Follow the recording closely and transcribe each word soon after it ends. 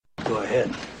Go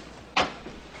ahead.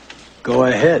 Go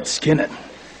ahead, skin it.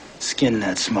 Skin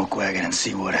that smoke wagon and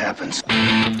see what happens.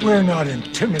 We're not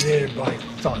intimidated by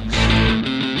thugs.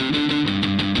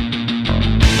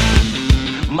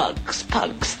 Mugs,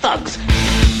 pugs, thugs,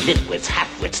 nitwits,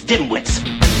 halfwits, dimwits.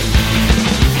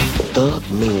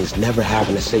 Thug means never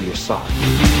having to say you're sorry.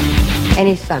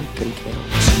 Any thug can kill.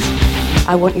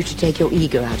 I want you to take your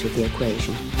ego out of the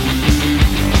equation.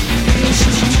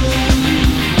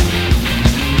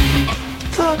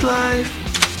 Thug life.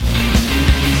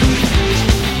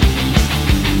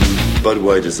 Bud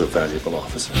White is a valuable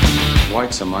officer.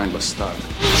 White's a mindless thug.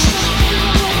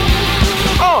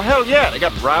 Oh, hell yeah. They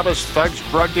got robbers, thugs,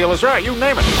 drug dealers, right, you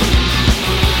name it.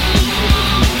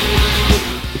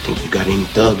 You think you got any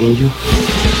thug in you?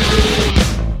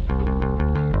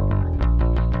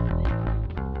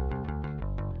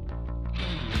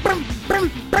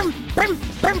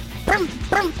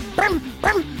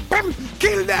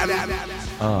 Kill them!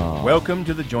 Welcome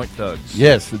to the Joint Thugs.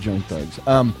 Yes, the Joint Thugs.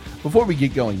 Before we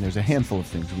get going, there's a handful of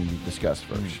things we need to discuss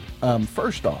first.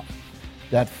 First off,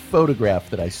 that photograph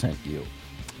that I sent you.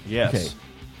 Yes. Okay,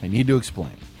 I need to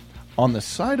explain. On the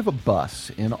side of a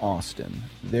bus in Austin,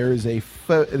 there was a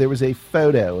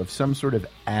photo of some sort of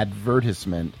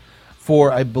advertisement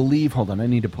for, I believe, hold on, I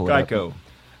need to pull it up. Geico.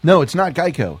 No, it's not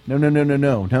Geico.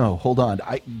 No, hold on.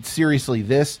 Seriously,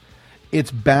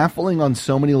 it's baffling on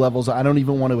so many levels. I don't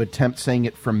even want to attempt saying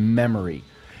it from memory.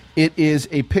 It is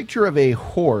a picture of a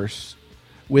horse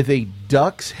with a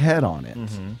duck's head on it.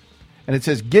 Mm-hmm. And it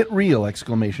says, "Get real!"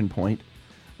 exclamation point.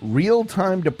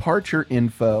 Real-time departure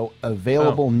info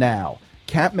available now.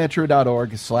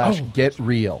 capmetro.org/get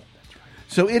real.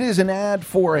 So it is an ad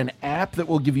for an app that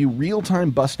will give you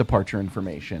real-time bus departure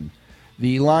information.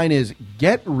 The line is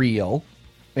 "Get real,"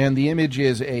 and the image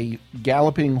is a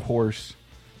galloping horse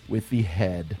with the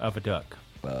head Of a duck.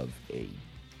 of a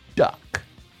duck.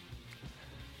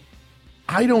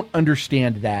 I don't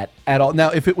understand that at all. Now,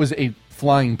 if it was a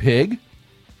flying pig,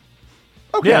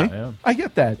 okay, Yeah. I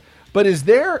get that. But is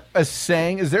there a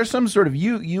saying? Is there some sort of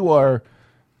you are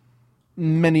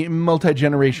many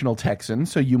multi-generational Texan,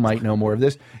 so you might know more of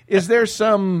this. Is there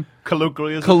some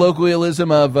colloquialism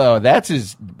of that's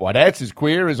as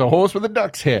queer as a horse with a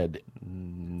duck's head?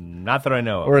 Not that I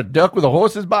know of. Or a duck with a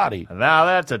horse's body. Now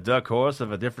that's a duck horse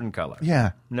of a different color.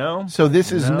 Yeah. No? So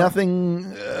this is No?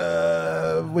 nothing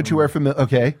which you are familiar.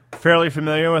 Okay. Fairly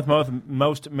familiar with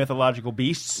most mythological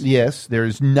beasts. Yes,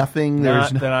 there's nothing.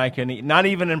 Not that I can. Not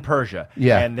even in Persia.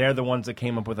 Yeah. And they're the ones that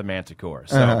came up with a manticore.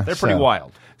 So they're pretty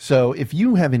wild. So if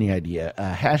you have any idea,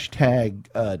 hashtag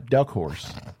duck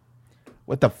horse,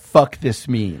 what the fuck this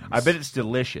means. I bet it's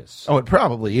delicious. Oh, it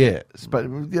probably is. But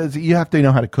you have to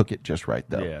know how to cook it just right,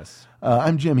 though. Yes.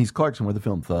 I'm Jim. He's Clarkson. We're the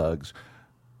Film Thugs.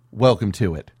 Welcome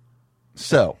to it.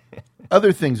 So,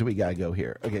 other things that we got to go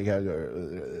here. Okay, got to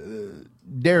go.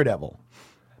 Daredevil.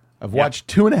 I've watched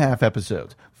 2.5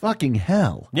 episodes. Fucking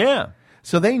hell. Yeah.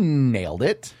 So they nailed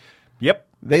it. Yep.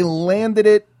 They landed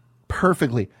it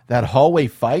perfectly. That hallway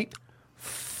fight.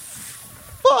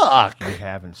 Fuck. I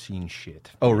haven't seen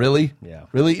shit. Oh, really? Yeah.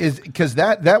 Really? Because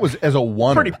that was as a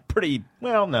wonder. Pretty.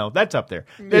 Well, no, that's up there.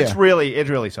 It's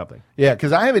really something. Yeah,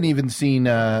 because I haven't even seen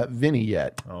Vinny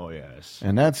yet. Oh yes.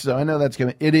 And I know that's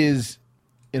coming. It is.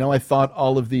 I thought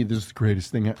all of this is the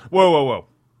greatest thing. Whoa.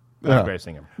 Not the greatest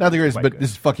thing ever. Not the greatest, Quite but good.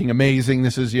 this is fucking amazing.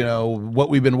 This is what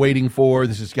we've been waiting for.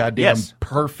 This is goddamn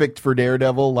perfect for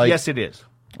Daredevil. Like, yes, it is.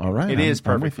 All right, It is I'm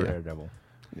perfect with for you. Daredevil.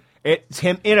 It's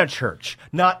him in a church,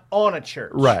 not on a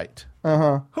church. Right.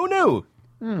 Who knew?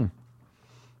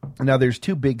 Now, there's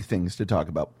two big things to talk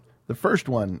about. The first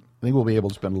one, I think we'll be able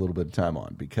to spend a little bit of time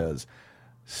on because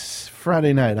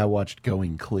Friday night I watched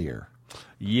Going Clear.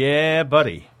 Yeah,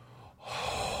 buddy.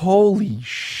 Holy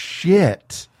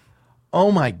shit.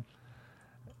 Oh, my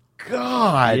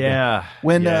God. Yeah.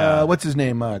 When, yeah. what's his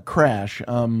name? Crash.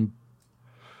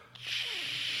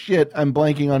 Shit, I'm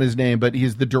blanking on his name, but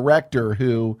he's the director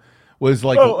who was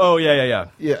like... Yeah.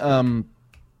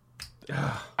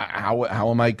 Yeah, how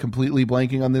am I completely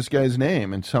blanking on this guy's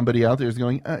name? And somebody out there is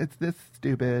going, it's this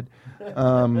stupid.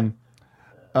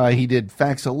 He did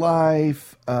Facts of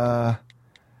Life.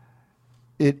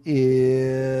 It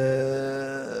is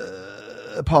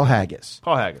Paul Haggis.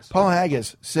 Paul Haggis. Paul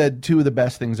Haggis said two of the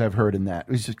best things I've heard in that.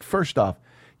 It was just, first off,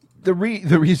 the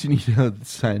reason that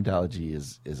Scientology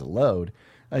is a load,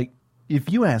 like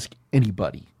if you ask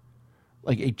anybody,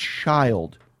 like a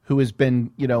child who has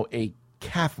been, a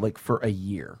Catholic for a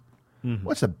year,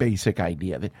 what's a basic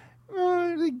idea?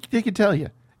 They could tell you.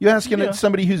 You ask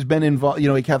somebody who's been involved,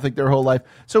 a Catholic their whole life.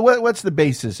 So what's the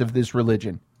basis of this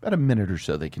religion? About a minute or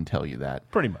so they can tell you that.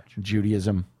 Pretty much.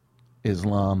 Judaism,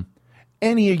 Islam,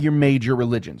 any of your major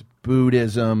religions,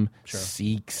 Buddhism,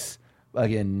 Sikhs,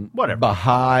 again, Whatever.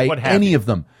 Baha'i, What have any you. of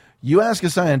them. You ask a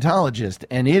Scientologist,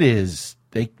 and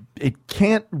it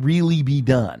can't really be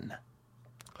done.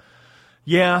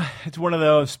 Yeah, it's one of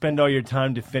those spend all your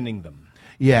time defending them.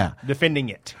 Yeah. Defending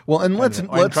it. Well, and let's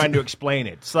trying to explain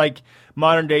it. It's like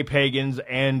modern day pagans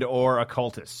and or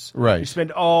occultists. Right. You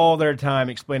spend all their time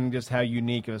explaining just how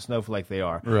unique of a snowflake they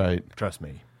are. Right. Trust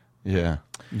me. Yeah.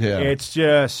 Yeah. It's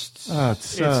just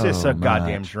it's just so a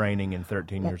goddamn much. draining and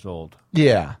 13 years old.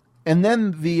 Yeah. And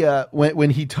then the when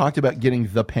he talked about getting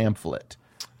the pamphlet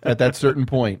at that certain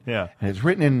point, Yeah. and it's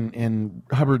written in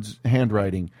Hubbard's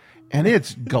handwriting, and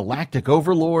it's galactic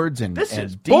overlords and This and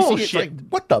is DC. bullshit. It's like,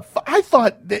 what the fuck? I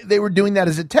thought they were doing that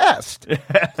as a test.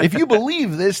 If you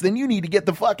believe this, then you need to get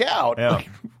the fuck out. Yeah. Like,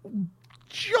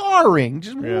 jarring.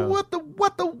 Just Yeah. what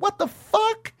the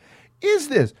fuck is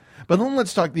this? But then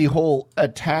let's talk the whole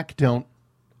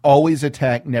always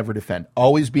attack, never defend.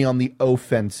 Always be on the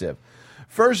offensive.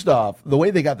 First off, the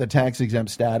way they got the tax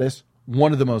exempt status,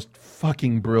 one of the most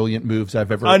fucking brilliant moves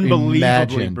I've ever Unbelievably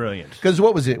imagined. brilliant. Because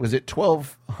what was it? Was it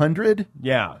 1,200?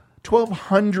 Yeah.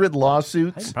 1,200 I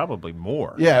lawsuits? think probably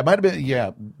more. Yeah, it might have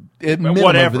been, minimum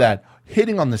whatever. of that.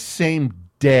 Hitting on the same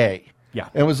day. Yeah.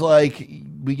 And it was like,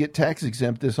 we get tax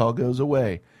exempt, this all goes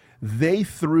away. They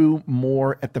threw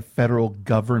more at the federal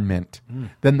government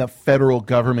than the federal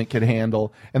government could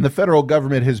handle. And the federal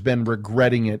government has been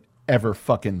regretting it ever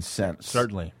fucking since.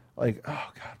 Certainly. Like, oh,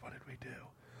 God, what did we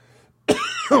do?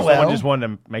 Someone just wanted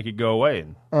to make it go away.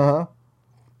 And,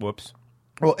 whoops.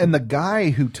 Well, and the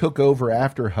guy who took over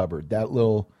after Hubbard, that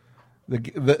little,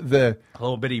 the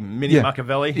Little bitty mini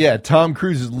Machiavelli. Yeah, Tom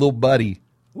Cruise's little buddy.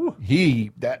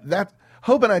 That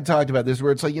Hope and I talked about this,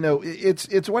 where it's like,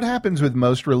 it's what happens with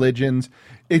most religions.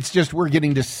 It's just we're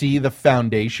getting to see the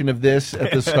foundation of this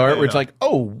at the start, where it's like,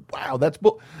 oh wow, that's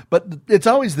but it's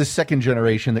always the second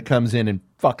generation that comes in and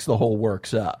fucks the whole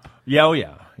works up. Yeah, oh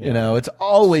yeah. It's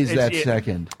always that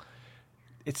second.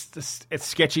 It's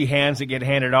sketchy hands that get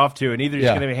handed off to, and either it's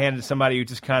Yeah. going to be handed to somebody who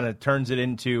just kind of turns it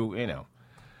into,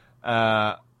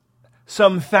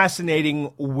 some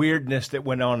fascinating weirdness that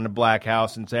went on in the Black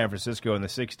House in San Francisco in the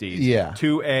 60s. Yeah.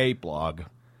 To a blog.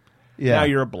 Yeah. Now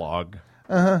you're a blog.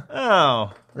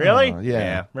 Oh, really?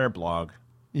 Yeah. We're a blog.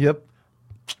 Yep.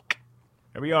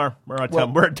 Here we are. We're a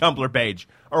Tumblr page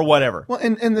or whatever. Well,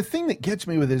 and the thing that gets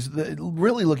me with this,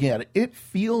 really looking at it, it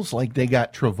feels like they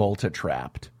got Travolta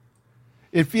trapped.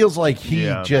 It feels like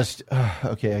he just,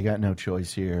 okay, I got no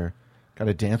choice here. Got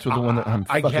to dance with the one that I'm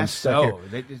I fucking guess stuck so.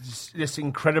 here. This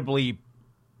incredibly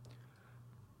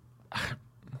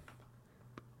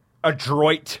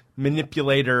adroit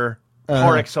manipulator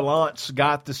par excellence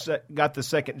got the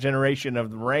second generation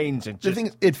of the reins, and The just thing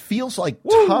is, it feels like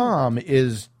Tom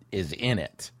is in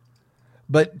it.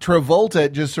 But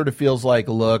Travolta just sort of feels like,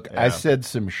 look, I said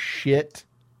some shit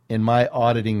in my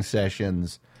auditing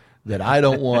sessions that I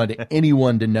don't want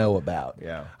anyone to know about.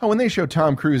 Yeah. Oh, when they show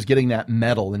Tom Cruise getting that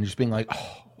medal and just being like,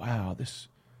 oh, wow, this,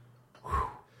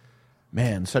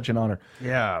 man, such an honor.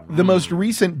 Yeah. The most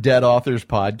recent Dead Authors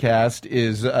podcast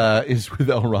is with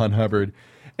L. Ron Hubbard,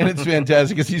 and it's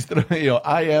fantastic because he's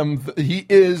he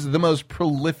is the most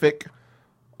prolific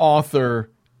author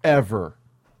ever,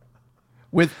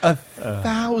 with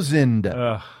 1,000,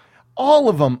 all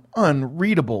of them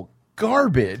unreadable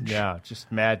garbage. Yeah,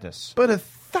 just madness. But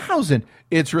 1,000,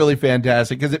 it's really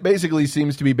fantastic because it basically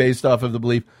seems to be based off of the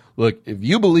belief, look, if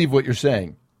you believe what you're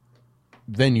saying,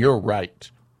 then you're right.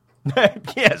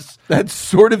 Yes. That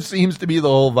sort of seems to be the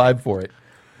whole vibe for it.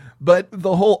 But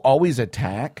the whole always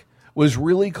attack was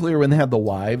really clear when they had the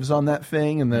wives on that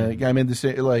thing, and the guy made the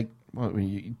say, like, well,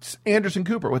 it's Anderson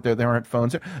Cooper, what, there aren't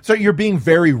phones there. So you're being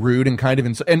very rude and kind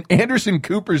of and Anderson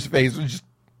Cooper's face was just,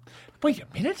 Wait a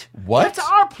minute. What? That's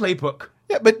our playbook.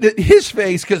 yeah, but his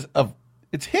face, because of,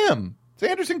 it's him. It's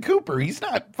Anderson Cooper. He's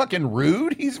not fucking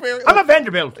rude. He's very, I'm a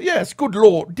Vanderbilt. yes, good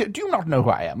Lord. Do you not know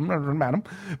who I am, madam?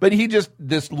 But he just,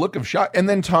 this look of shock. And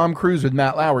then Tom Cruise with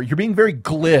Matt Lauer. You're being very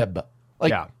glib.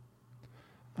 Like, Yeah.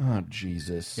 oh,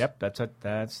 Jesus. Yep,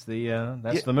 that's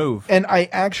the move. And I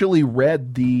actually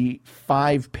read the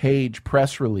 5-page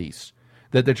press release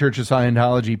that the Church of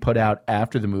Scientology put out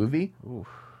after the movie. Oof.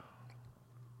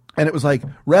 And it was like,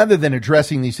 rather than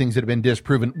addressing these things that have been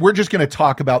disproven, we're just going to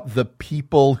talk about the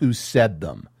people who said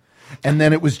them. And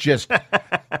then it was just,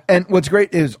 and what's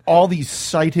great is all these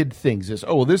cited things is,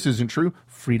 oh, well, this isn't true.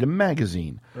 Freedom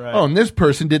Magazine. Right. Oh, and this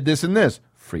person did this and this.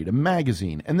 Freedom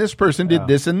Magazine. And this person did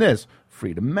this and this.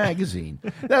 Freedom Magazine.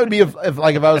 That would be if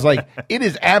I was like, it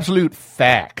is absolute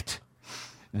fact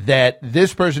that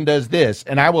this person does this,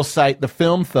 and I will cite the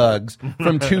film Thugs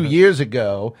from 2 years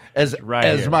ago as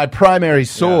my primary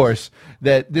source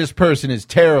that this person is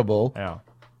terrible.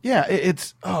 Yeah,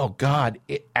 it's oh god,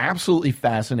 absolutely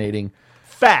fascinating.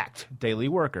 Fact, Daily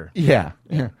Worker. Yeah,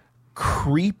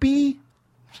 creepy.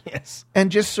 Yes,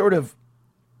 and just sort of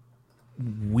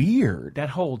weird. That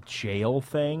whole jail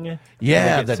thing.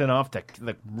 Yeah, get sent off to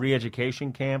the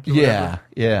re-education camp. Yeah.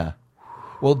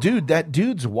 Well, dude, that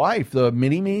dude's wife, the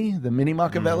Minnie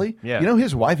Machiavelli, you know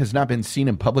his wife has not been seen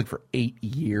in public for 8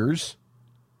 years.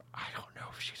 I don't know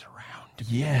if she's around.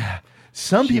 Yeah.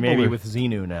 She may be with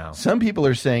Xenu now. Some people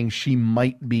are saying she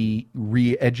might be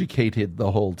re-educated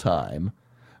the whole time.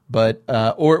 But,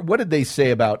 or what did they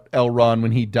say about Elrond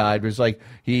when he died? It was like,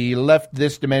 he left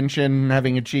this dimension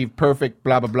having achieved perfect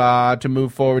blah, blah, blah to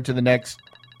move forward to the next.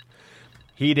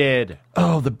 He did.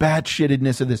 Oh, the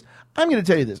bat-shittedness of this. I'm going to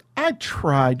tell you this. I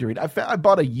tried to read. I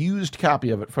bought a used copy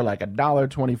of it for like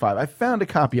 $1.25. I found a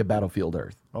copy of Battlefield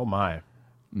Earth. Oh, my.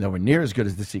 Nowhere near as good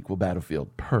as the sequel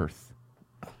Battlefield Perth.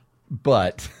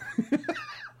 But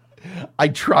I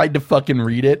tried to fucking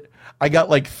read it. I got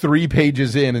like 3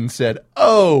 pages in and said,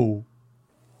 oh,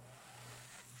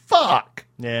 fuck.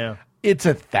 Yeah. It's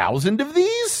 1,000 of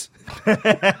these? Oh,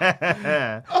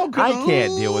 I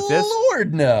can't deal with this.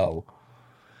 Lord, no.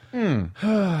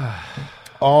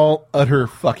 All utter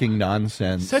fucking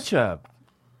nonsense. Such a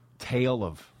tale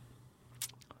of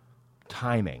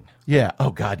timing. Yeah. Oh,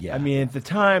 God, yeah. I mean, at the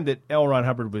time that L. Ron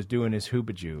Hubbard was doing his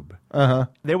Hoobajube,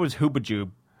 there was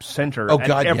Hoobajube Center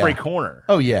at every corner.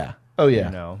 Oh, yeah. Oh, yeah.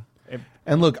 You know?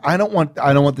 And look, I don't want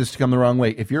this to come the wrong way.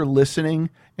 If you're listening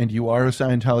and you are a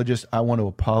Scientologist, I want to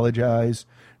apologize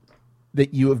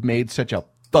that you have made such a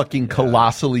fucking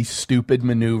colossally stupid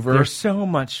maneuver. There's so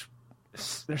many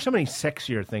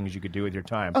sexier things you could do with your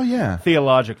time. Oh, yeah.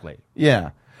 Theologically. Yeah.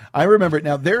 I remember it.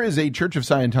 Now, there is a Church of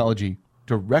Scientology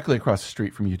directly across the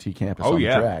street from UT campus on the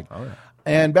drag. Oh, yeah.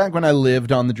 And back when I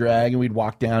lived on the drag and we'd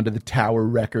walk down to the Tower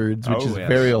Records, which is a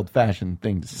very old-fashioned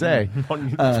thing to say.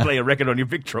 Display a record on your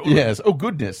Victrola. Yes. Oh,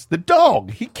 goodness. The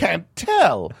dog. He can't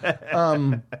tell.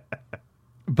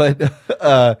 But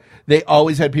they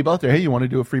always had people out there, hey, you want to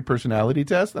do a free personality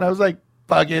test? And I was like,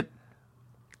 fuck it.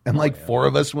 And like 4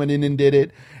 of us went in and did it.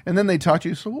 And then they taught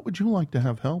you, so what would you like to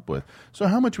have help with? So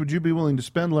how much would you be willing to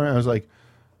spend learning? I was like,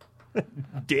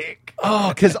 dick. Oh,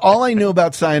 because all I knew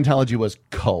about Scientology was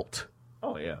cult.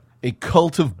 Oh, yeah. A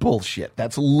cult of bullshit.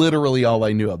 That's literally all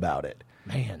I knew about it.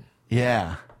 Man.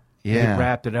 Yeah. They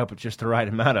wrapped it up with just the right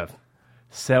amount of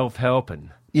self-help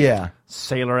and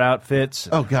sailor outfits.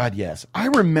 Oh, God, yes. I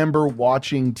remember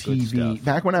watching TV.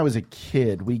 Back when I was a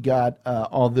kid, we got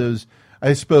all those,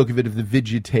 I spoke of it, of the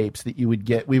videotapes that we would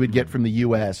get from the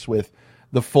U.S. with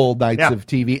the full nights of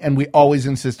TV. And we always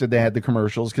insisted they had the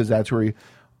commercials because that's where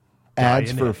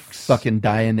ads for fucking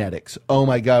Dianetics. Oh,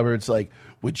 my God, where it's like,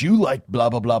 would you like blah,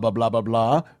 blah, blah, blah, blah, blah,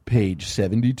 blah? Page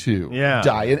 72. Yeah.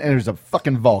 Diet, and there's a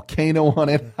fucking volcano on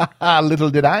it. Little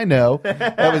did I know.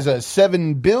 That was a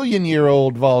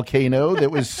 7-billion-year-old volcano that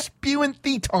was spewing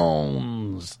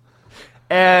thetones.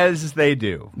 As they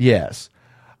do. Yes.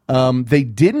 They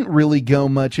didn't really go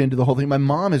much into the whole thing. My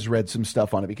mom has read some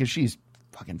stuff on it because she's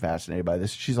fucking fascinated by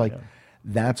this. She's like,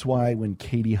 that's why when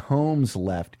Katie Holmes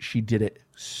left, she did it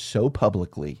so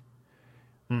publicly.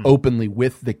 Openly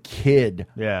with the kid,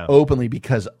 openly,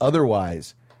 because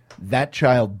otherwise that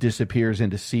child disappears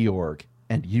into Sea Org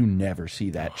and you never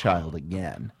see that child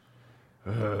again.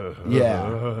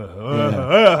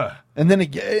 Yeah. And then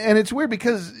again, and it's weird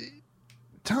because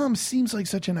Tom seems like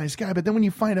such a nice guy, but then when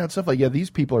you find out stuff like, these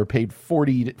people are paid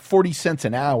 40 cents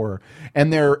an hour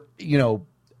and they're,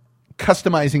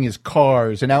 customizing his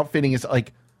cars and outfitting his,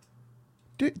 like,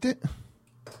 dude,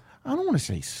 I don't want to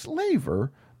say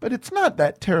slaver, but it's not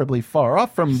that terribly far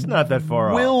off from it's not that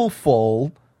far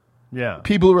willful off.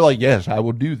 People who are like, yes, I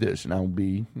will do this, and I will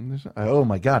be. Oh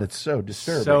my God, it's so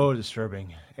disturbing. So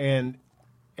disturbing. And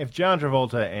if John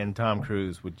Travolta and Tom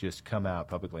Cruise would just come out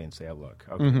publicly and say, oh, look,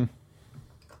 okay,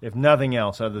 if nothing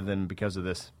else other than because of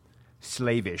this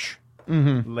slavish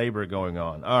labor going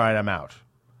on, all right, I'm out.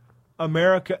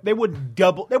 America, they would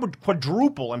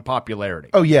quadruple in popularity.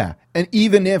 Oh, yeah. And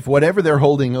even if whatever they're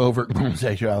holding over,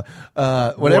 sexuality,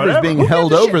 whatever's being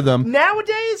held over them.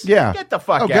 Nowadays? Yeah. Get the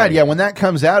fuck out. Oh, God, yeah. When that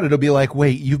comes out, it'll be like,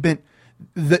 wait, you've been.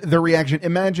 The reaction.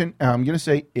 Imagine, I'm going to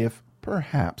say, if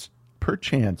perhaps,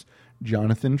 perchance,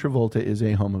 Jonathan Travolta is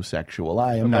a homosexual.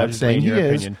 I am not saying he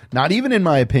is. Opinion. Not even in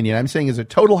my opinion. I'm saying as a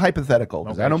total hypothetical,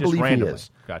 because I don't believe he is.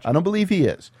 Gotcha. I don't believe he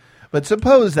is. But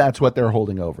suppose that's what they're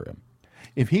holding over him.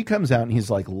 If he comes out and he's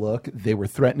like, look, they were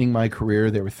threatening my career,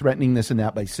 they were threatening this and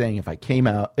that by saying if I came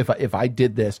out, if I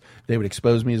did this, they would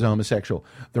expose me as a homosexual.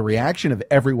 The reaction of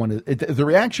everyone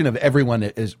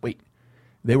is, wait,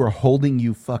 they were holding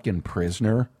you fucking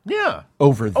prisoner? Yeah.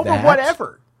 Over that? Over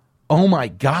whatever. Oh my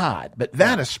God. But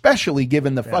that especially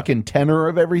given the fucking tenor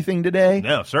of everything today.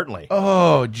 No, certainly.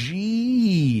 Oh,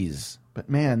 jeez. But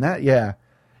man,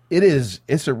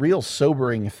 it's a real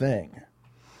sobering thing.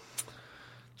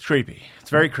 It's creepy.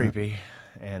 It's very creepy.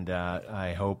 And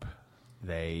I hope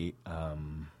they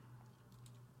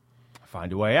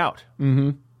find a way out. Mm-hmm.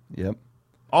 Yep.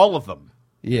 All of them.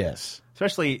 Yes.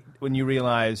 Especially when you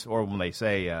realize, or when they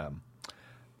say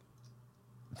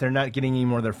they're not getting any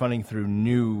more of their funding through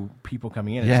new people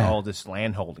coming in. Yeah. It's all just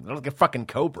land holding. They're like a fucking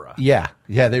Cobra. Yeah.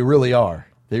 Yeah, they really are.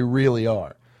 They really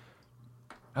are.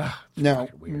 Now,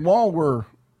 while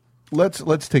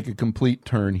let's take a complete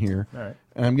turn here. All right.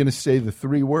 And I'm going to say the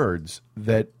 3 words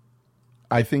that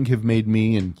I think have made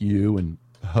me and you and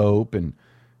Hope and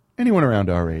anyone around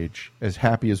our age as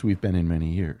happy as we've been in many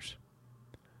years.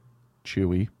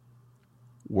 Chewie,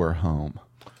 we're home.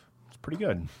 It's pretty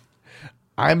good.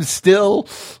 I'm still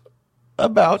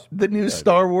about the new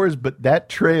Star Wars, but that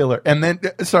trailer, and then,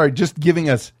 just giving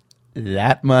us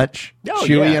that much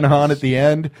Chewie and Han at the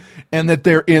end, and that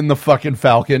they're in the fucking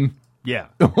Falcon. Yeah.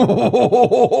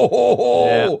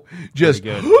 Just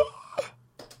good.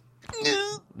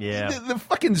 Yeah. The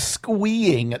fucking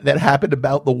squeeing that happened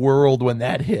about the world when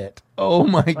that hit. Oh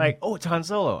my! Like, it's Han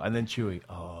Solo, and then Chewie.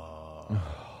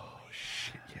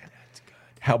 Shit! Yeah, that's good.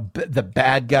 How the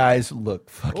bad guys look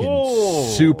fucking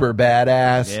super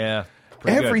badass. Yeah.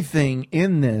 Everything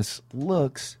in this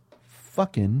looks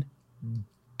fucking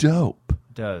dope.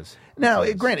 It does. Now,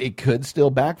 granted, it could still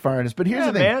backfire on us, but here's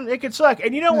the thing. Man, it could suck.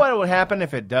 And you know what would happen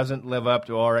if it doesn't live up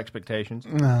to our expectations?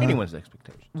 Anyone's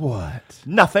expectations. What?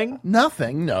 Nothing.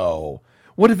 Nothing? No.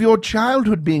 What of your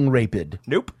childhood being raped?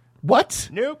 Nope. What?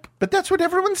 Nope. But that's what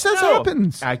everyone says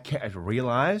happens. I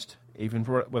realized, even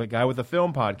with a guy with a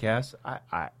film podcast,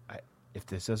 I if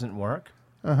this doesn't work,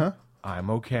 I'm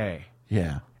okay.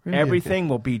 Yeah. Really Everything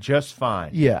will be just fine.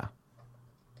 Yeah.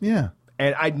 Yeah.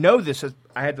 And I know this.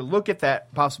 I had to look at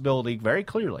that possibility very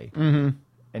clearly and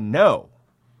know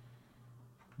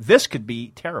this could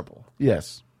be terrible.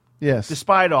 Yes. Yes.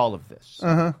 Despite all of this.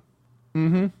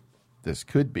 This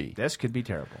could be. This could be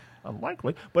terrible.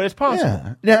 Unlikely, but it's possible.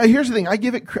 Yeah. Now, here's the thing.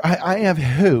 I have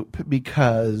hope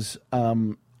because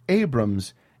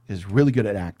Abrams is really good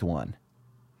at Act 1.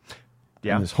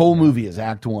 Yeah. And this whole movie is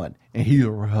Act 1. And he's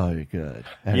really good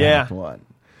at Act 1.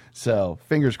 So,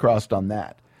 fingers crossed on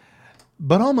that.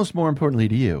 But almost more importantly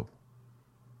to you,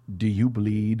 do you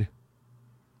bleed?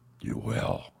 You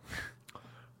will.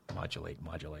 Modulate.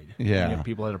 Yeah. You know,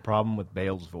 people had a problem with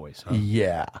Bale's voice. Huh?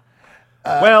 Yeah.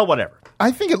 Well, whatever. I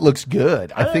think it looks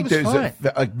good. I think it was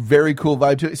there's a very cool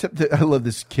vibe to it. Except that I love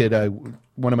this kid.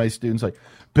 One of my students, like,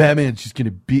 Batman's just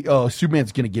going to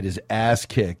Superman's going to get his ass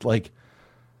kicked. Like,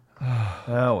 oh,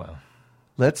 well.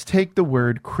 Let's take the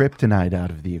word kryptonite out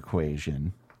of the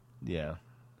equation. Yeah.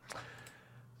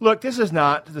 Look, this is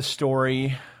not the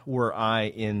story were I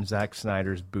in Zack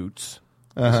Snyder's boots.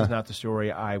 This is not the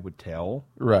story I would tell.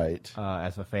 Right.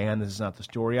 As a fan, this is not the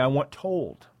story I want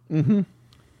told. Mm-hmm.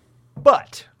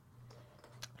 But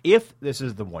if this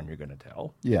is the one you're going to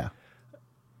tell,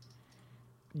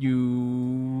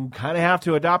 you kind of have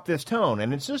to adopt this tone.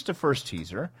 And it's just a first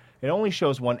teaser. It only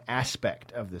shows one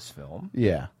aspect of this film.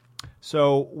 Yeah.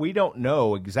 So we don't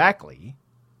know exactly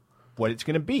what it's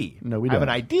going to be. No, we I have don't.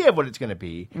 an idea of what it's going to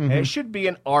be. And it should be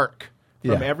an arc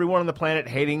from everyone on the planet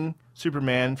hating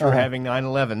Superman for having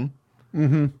 9/11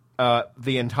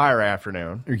 the entire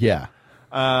afternoon. Yeah.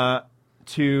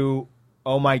 To,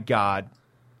 oh my God,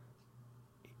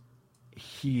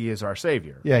 he is our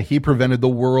savior. Yeah, he prevented the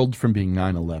world from being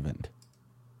 9/11.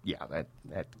 Yeah, that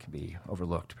can be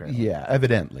overlooked, apparently. Yeah,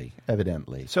 evidently.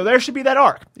 So there should be that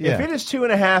arc. Yeah. If it is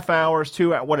 2.5 hours,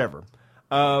 whatever,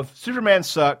 of Superman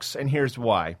sucks, and here's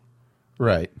why.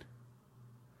 Right.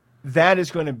 That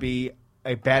is going to be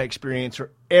a bad experience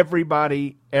for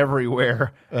everybody,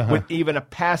 everywhere, with even a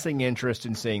passing interest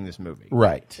in seeing this movie.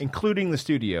 Right. Including the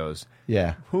studios.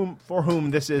 Yeah. For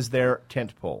whom this is their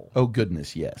tentpole. Oh,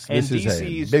 goodness, yes. And this is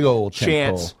DC's a big old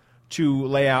chance tentpole. to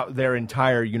lay out their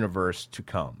entire universe to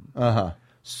come. Uh-huh.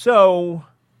 So,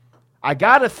 I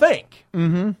got to think,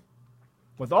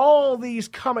 with all these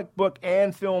comic book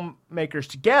and filmmakers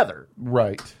together,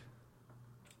 Right.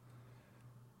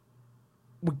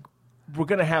 we're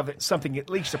going to have something at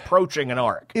least approaching an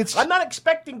arc. I'm not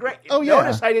expecting great. Oh, yeah.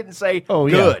 Notice I didn't say Oh,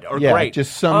 yeah. good or Yeah, great.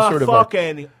 just some sort of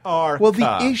fucking arc. Well,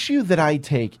 the issue that I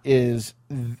take is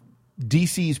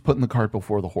DC's putting the cart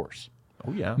before the horse.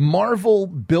 Oh, yeah. Marvel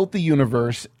built the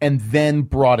universe and then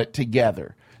brought it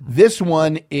together. This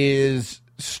one is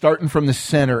starting from the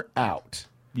center out.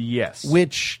 Yes.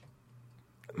 Which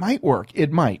might work.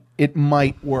 It might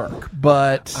work.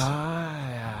 But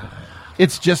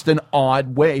it's just an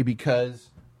odd way because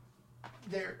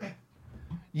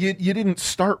you didn't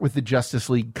start with the Justice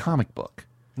League comic book.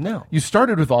 No. You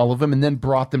started with all of them and then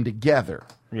brought them together.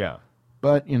 Yeah.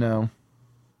 But,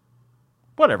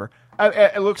 whatever.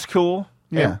 It looks cool.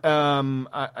 Yeah.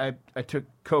 I took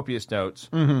copious notes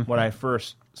when I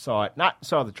first saw it. Not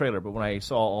saw the trailer, but when I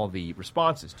saw all the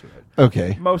responses to it.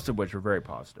 Okay. Most of which were very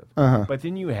positive. Uh-huh. But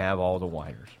then you have all the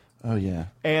whiners. Oh, yeah.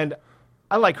 And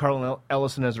I like Harlan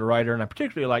Ellison as a writer, and I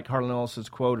particularly like Harlan Ellison's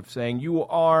quote of saying, you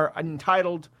are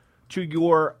entitled to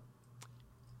your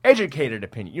educated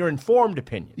opinion, your informed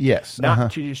opinion. Yes.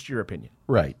 Not to just your opinion.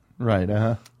 Right.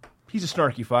 He's a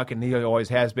snarky fuck, and he always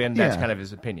has been. That's Yeah. kind of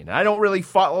his opinion. I don't really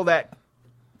follow that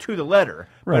to the letter.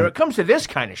 But when it comes to this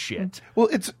kind of shit, well,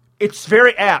 it's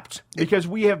very apt because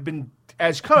we have been,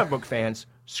 as comic book fans,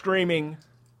 screaming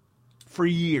for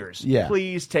years. Yeah.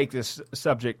 Please take this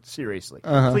subject seriously.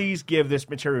 Uh-huh. Please give this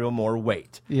material more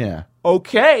weight. Yeah.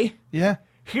 Okay. Yeah.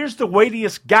 Here's the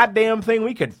weightiest goddamn thing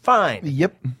we could find.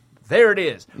 Yep. There it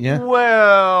is. Yeah.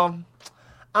 Well,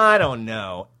 I don't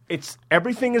know.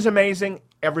 Everything is amazing.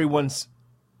 Everyone's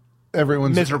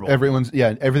miserable.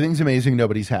 Everything's amazing.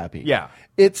 Nobody's happy. Yeah.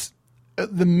 It's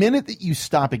the minute that you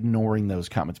stop ignoring those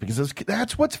comments, because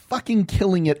that's what's fucking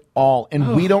killing it all,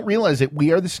 and we don't realize it.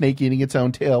 We are the snake eating its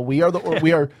own tail. We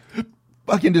are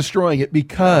fucking destroying it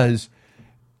because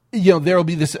there'll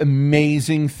be this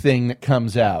amazing thing that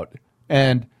comes out,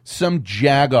 and some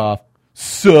jagoff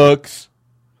sucks.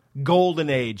 Golden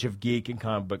age of geek and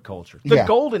comic book culture. The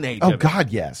golden age. Oh of God,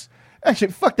 yes.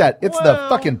 Actually, fuck that. It's the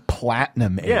fucking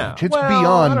platinum age. Yeah. It's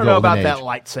beyond. I don't know about golden that age.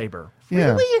 lightsaber.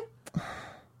 Yeah. Really?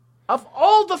 Of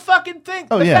all the fucking things,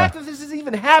 the fact that this is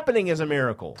even happening is a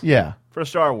miracle. Yeah. For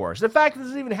Star Wars, the fact that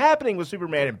this is even happening with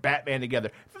Superman and Batman together.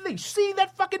 Have they seen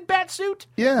that fucking bat suit?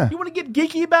 Yeah. You want to get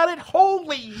geeky about it?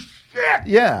 Holy shit!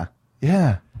 Yeah.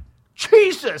 Yeah.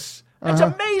 Jesus, that's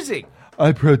amazing.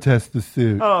 I protest the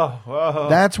suit. Oh,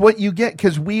 That's what you get,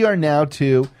 because we are now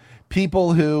to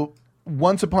people who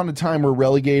once upon a time were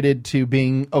relegated to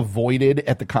being avoided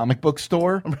at the comic book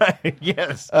store. Right,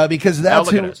 yes. Because that's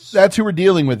who we're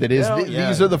dealing with.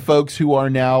 These are the folks who are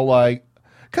now like,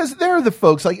 because they're the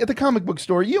folks like at the comic book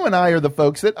store, you and I are the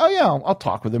folks that, I'll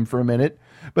talk with them for a minute.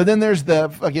 But then there's the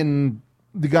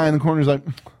guy in the corner who's like,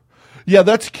 yeah,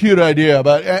 that's a cute idea.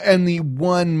 And the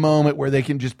one moment where they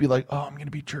can just be like, I'm going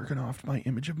to be jerking off to my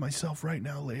image of myself right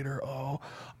now later. Oh,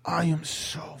 I am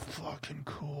so fucking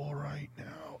cool right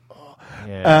now. Oh.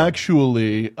 Yeah.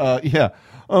 Actually, yeah.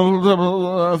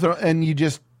 And you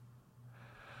just,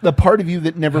 the part of you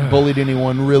that never bullied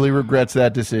anyone really regrets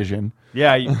that decision.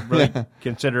 Yeah, you really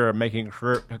consider making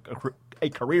a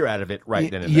career out of it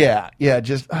right then and there. Yeah,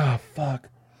 just, fuck.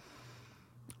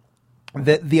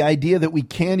 The idea that we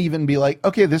can't even be like,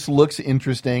 okay, this looks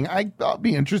interesting. I'll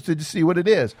be interested to see what it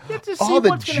is. All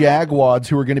the jagwads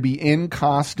who are going to be in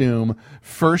costume,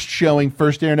 first showing,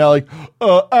 first air, now like,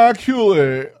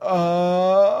 actually,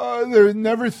 they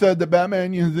never said that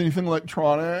Batman uses anything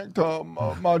electronic to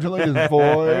modulate his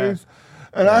voice.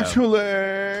 And actually,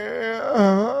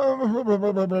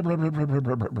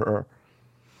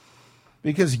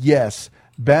 because yes,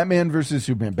 Batman versus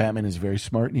Superman. Batman is very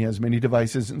smart and he has many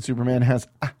devices, and Superman has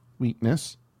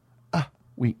weakness.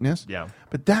 Weakness. Yeah.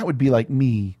 But that would be like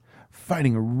me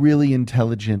fighting a really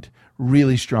intelligent,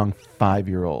 really strong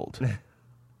 5-year-old.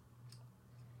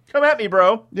 Come at me,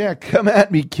 bro. Yeah, come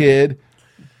at me, kid.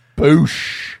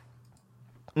 Boosh.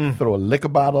 Throw a liquor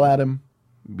bottle at him.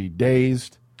 Be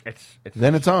dazed.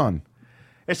 Then it's on.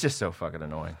 It's just so fucking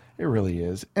annoying. It really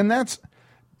is. And that's...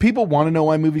 People want to know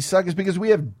why movies suck is because we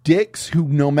have dicks who,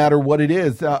 no matter what it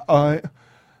is, I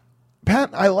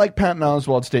like Patton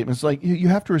Oswalt's statements like, you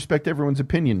have to respect everyone's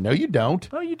opinion. No, you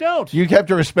don't. No, you don't. You have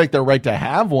to respect their right to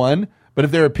have one, but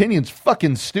if their opinion's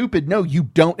fucking stupid, no, you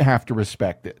don't have to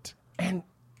respect it. And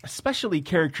especially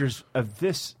characters of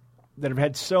this that have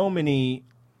had so many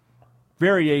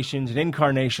variations and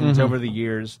incarnations over the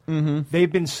years.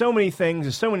 They've been so many things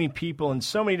and so many people and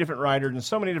so many different writers and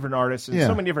so many different artists and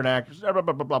so many different actors, blah, blah,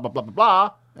 blah, blah, blah, blah,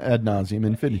 blah. Ad nauseum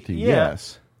infinity, Yeah.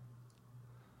 yes.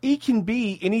 He can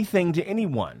be anything to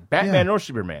anyone, Batman or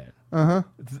Superman.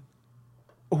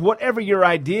 Whatever your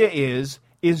idea is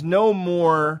no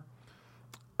more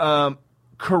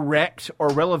correct or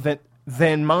relevant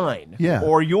than mine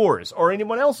or yours or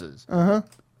anyone else's.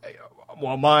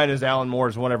 well, mine is Alan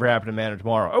Moore's Whatever Happened to Man of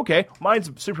Tomorrow. Okay,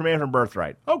 mine's Superman from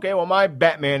Birthright. Okay, well, my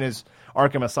Batman is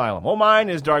Arkham Asylum. Well, mine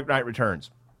is Dark Knight Returns.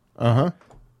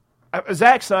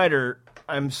 Zack Snyder,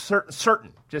 I'm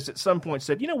certain, just at some point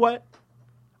said, you know what?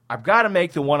 I've got to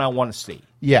make the one I want to see.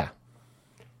 Yeah.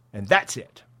 And that's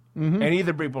it. And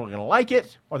either people are going to like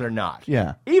it or they're not.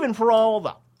 Yeah. Even for all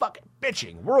the fucking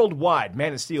bitching, worldwide,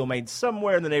 Man of Steel made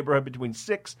somewhere in the neighborhood between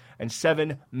 $6 and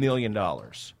 $7 million.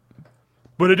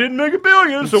 But it didn't make $1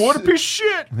 billion, so what a piece of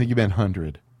shit. I think you meant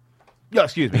 100. Yeah,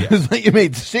 excuse me. Yeah. It's like you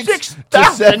made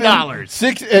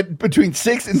 $6,000. Between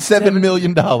 $6 and $7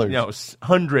 million. No,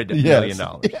 $100 million.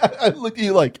 Yeah, I looked at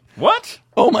you like, what?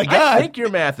 Oh my God. I think your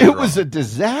math is It wrong. was a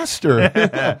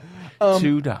disaster.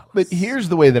 $2. But here's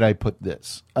the way that I put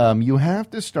this. You have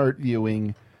to start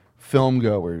viewing film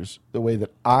goers the way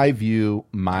that I view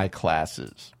my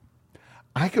classes.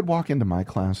 I could walk into my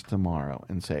class tomorrow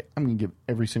and say, I'm going to give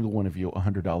every single one of you a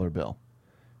 $100 bill.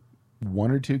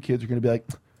 One or two kids are going to be like,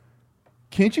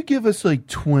 can't you give us like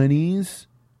 20s?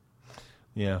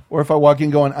 Yeah. Or if I walk in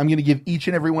going, I'm going to give each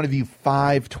and every one of you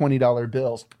 5 $20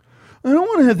 bills. I don't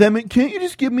want to have that many. Can't you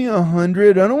just give me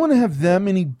 100? I don't want to have that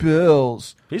many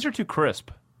bills. These are too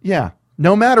crisp. Yeah.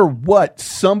 No matter what,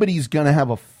 somebody's going to have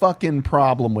a fucking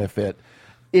problem with it.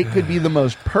 It could be the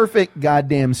most perfect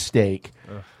goddamn steak.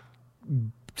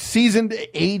 Seasoned,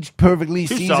 aged perfectly,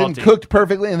 Too seasoned, salty. cooked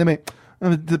perfectly, and then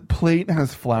the plate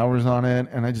has flowers on it,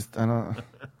 and I just don't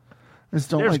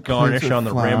There's like garnish prints of on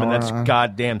the rim, and that's flour.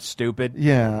 goddamn stupid.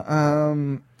 Yeah.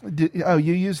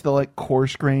 You use the like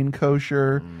coarse grain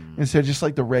kosher instead of just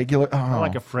like the regular. Oh, I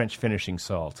like a French finishing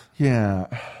salt. yeah.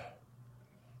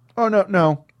 Oh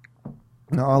no,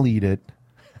 I'll eat it.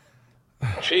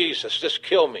 Jesus, just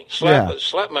kill me. Yeah.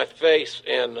 Slap my face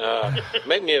and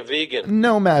make me a vegan.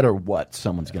 No matter what,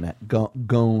 someone's gonna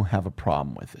go have a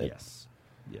problem with it.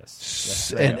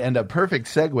 Yes. And a perfect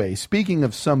segue. Speaking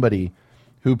of somebody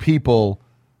who people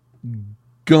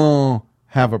gon'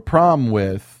 have a problem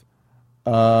with,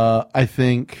 I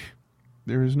think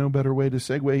there is no better way to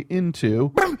segue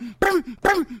into.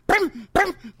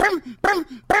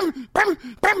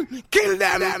 Kill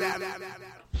them.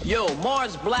 Yo,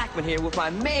 Mars Blackman here with my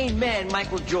main man,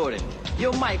 Michael Jordan.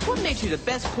 Yo, Mike, what makes you the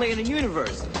best player in the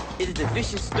universe? Is it the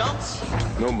vicious stunts?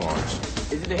 No,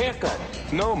 Mars. Is it the haircut?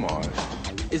 No, Mars.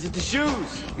 Is it the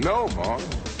shoes? No, Mars.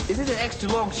 Is it the extra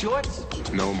long shorts?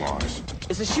 No, Mars.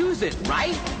 It's the shoes it,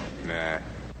 right? Nah.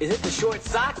 Is it the short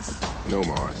socks? No,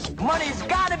 Mars. Money's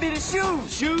gotta be the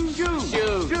shoes. Shoes. You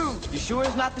sure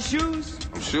it's not the shoes?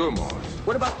 I'm sure, Mars.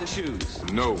 What about the shoes?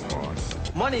 No, Mars.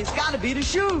 Money's gotta be the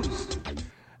shoes.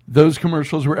 Those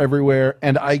commercials were everywhere,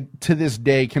 and I, to this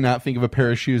day, cannot think of a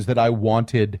pair of shoes that I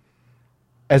wanted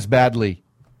as badly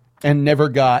and never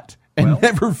got and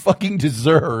never fucking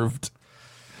deserved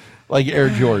like Air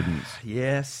Jordans.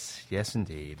 Yes,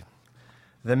 indeed.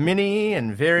 The many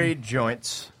and varied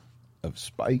joints of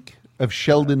Spike, of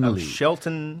Sheldon Lee.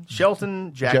 Shelton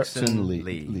Jackson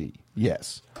Lee.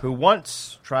 Yes. Who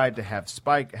once tried to have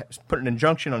Spike put an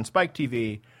injunction on Spike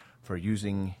TV for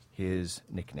using his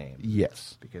nickname.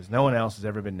 Yes. Because no one else has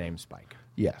ever been named Spike.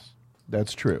 Yes,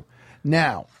 that's true.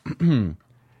 Now.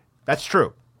 That's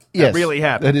true. Yes. That really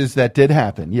happened. That did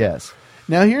happen, yes.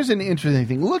 Now, here's an interesting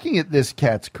thing. Looking at this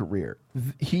cat's career,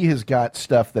 he has got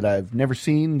stuff that I've never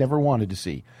seen, never wanted to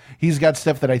see. He's got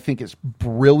stuff that I think is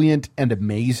brilliant and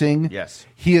amazing. Yes.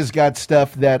 He has got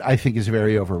stuff that I think is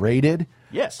very overrated.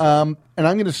 Yes. And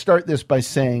I'm going to start this by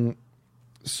saying,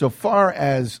 so far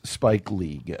as Spike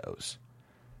Lee goes,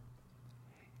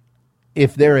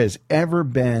 if there has ever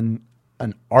been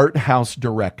an art house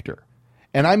director,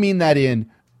 and I mean that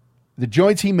in the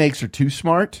joints he makes are too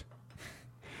smart,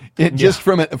 just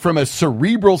from a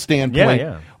cerebral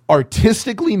standpoint,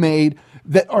 artistically made,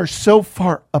 that are so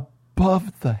far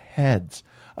above the heads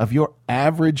of your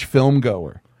average film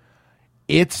goer.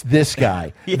 It's this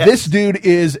guy. Yes. This dude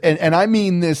is, and I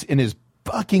mean this in as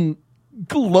fucking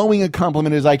glowing a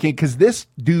compliment as I can, because this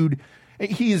dude,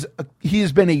 he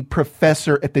has been a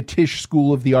professor at the Tisch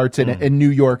School of the Arts in New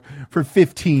York for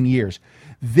 15 years.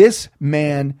 This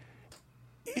man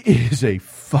is a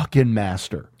fucking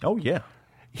master. Oh, yeah.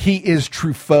 He is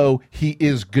Truffaut. He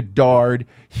is Godard.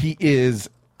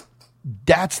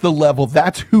 That's the level.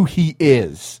 That's who he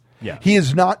is. Yeah. He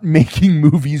is not making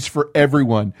movies for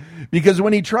everyone, because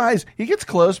when he tries, he gets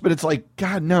close, but it's like,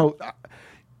 God, no.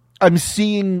 I'm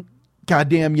seeing,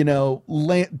 goddamn,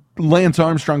 Lance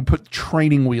Armstrong put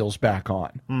training wheels back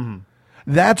on. Mm-hmm.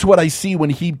 That's what I see when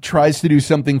he tries to do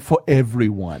something for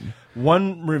everyone.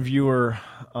 One reviewer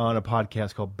on a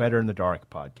podcast called Better in the Dark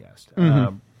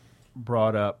podcast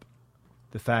brought up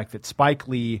the fact that Spike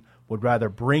Lee would rather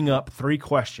bring up 3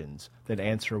 questions than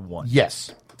answer one.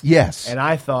 Yes. Yes. And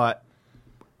I thought,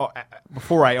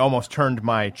 before I almost turned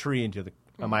my tree into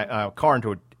my car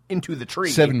into the tree.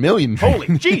 7 million.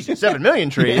 Holy Jesus, 7 million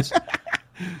trees.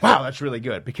 Wow, that's really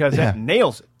good because that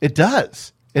nails it. It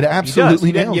does. It absolutely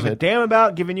He doesn't nails give it. a damn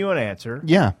about giving you an answer.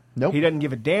 Yeah. Nope. He doesn't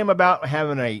give a damn about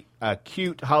having a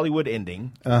cute Hollywood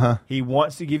ending. Uh-huh. He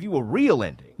wants to give you a real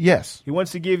ending. Yes. He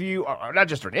wants to give you not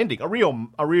just an ending, a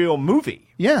real movie.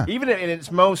 Yeah. Even in its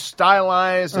most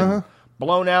stylized and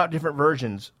blown out different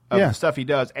versions of the stuff he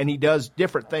does, and he does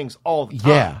different things all the time.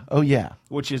 Yeah. Oh yeah.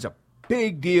 Which is a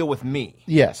big deal with me.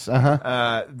 Yes.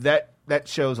 Uh-huh. That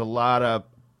shows a lot of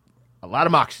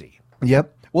moxie.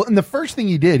 Yep. Well, and the first thing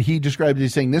he did, he described it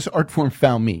as saying, "This art form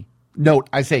found me." Note,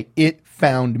 I say it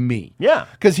found me. Yeah.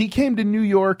 Because he came to New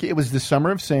York. It was the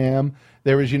summer of Sam.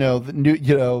 There was,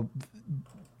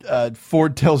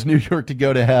 Ford tells New York to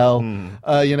go to hell.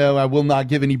 I will not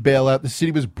give any bailout. The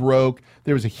city was broke.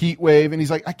 There was a heat wave. And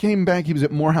he's like, I came back. He was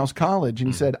at Morehouse College. And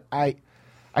he said, I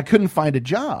couldn't find a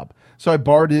job. So I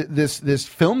borrowed this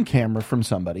film camera from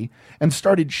somebody and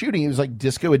started shooting. It was like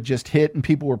disco had just hit and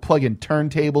people were plugging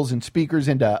turntables and speakers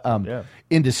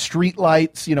into street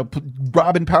lights,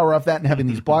 robbing power off that and having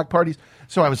these block parties.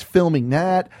 So I was filming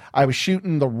that. I was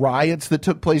shooting the riots that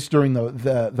took place during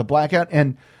the blackout.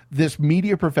 And this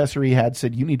media professor he had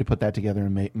said, you need to put that together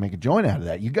and make a joint out of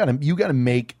that. You got to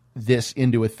make this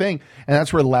into a thing. And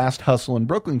that's where Last Hustle in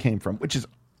Brooklyn came from, which is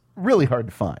really hard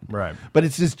to find. Right. But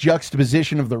it's this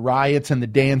juxtaposition of the riots and the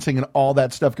dancing and all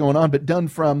that stuff going on, but done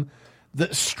from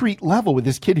the street level with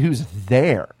this kid who's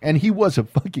there. And he was a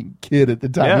fucking kid at the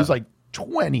time. Yeah. He was like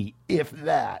 20, if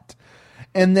that.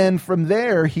 And then from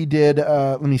there, he did,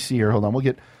 let me see here. Hold on. We'll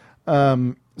get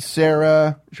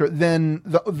Sarah. Sure. Then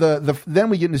then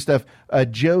we get into stuff.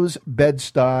 Joe's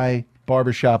Bed-Stuy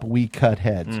Barbershop, We Cut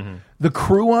Heads. The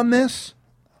crew on this,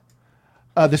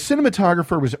 the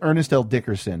cinematographer was Ernest L.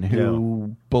 Dickerson,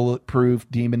 who Bulletproof,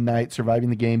 Demon Knight, Surviving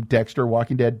the Game, Dexter,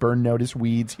 Walking Dead, Burn Notice,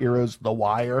 Weeds, Heroes, The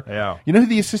Wire. Yeah. You know who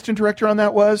the assistant director on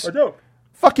that was? I don't.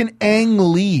 Fucking Ang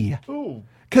Lee. Ooh.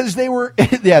 Because they were,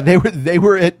 they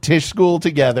were at Tisch School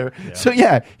together. Yeah. So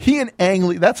he and Ang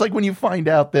Lee. That's like when you find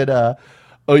out that,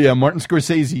 Martin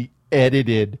Scorsese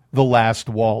edited The Last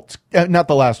Waltz. Not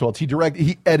The Last Waltz.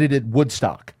 He edited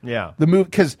Woodstock. Yeah. The movie,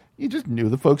 because he just knew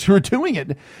the folks who were doing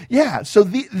it. Yeah. So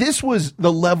this was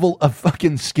the level of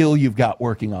fucking skill you've got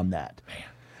working on that. Man.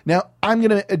 Now, I'm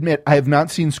going to admit, I have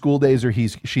not seen School Days or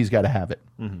She's Gotta Have It.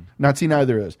 Not seen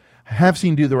either of those. I have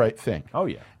seen Do the Right Thing. Oh,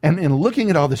 yeah. And in looking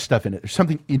at all this stuff in it, there's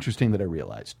something interesting that I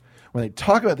realized. When they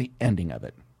talk about the ending of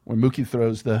it, when Mookie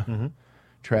throws the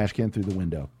trash can through the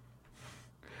window,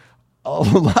 a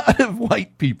lot of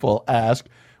white people ask,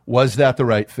 was that the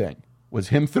right thing? Was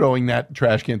him throwing that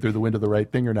trash can through the window the right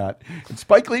thing or not? And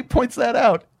Spike Lee points that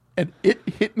out, and it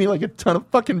hit me like a ton of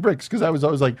fucking bricks because I was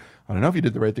always like, I don't know if you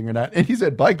did the right thing or not. And he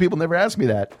said, black people never ask me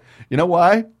that. You know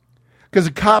why? Because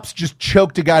the cops just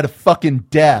choked a guy to fucking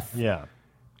death. Yeah.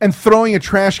 And throwing a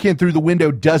trash can through the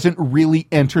window doesn't really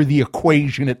enter the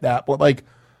equation at that point. Like,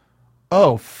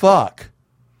 oh, fuck.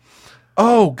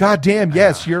 Oh, goddamn,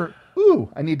 yes, you're...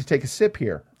 Ooh, I need to take a sip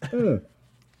here.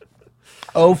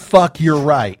 Oh, fuck, you're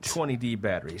right. 20D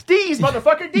batteries. D's,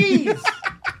 motherfucker, D's!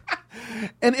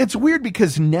 And it's weird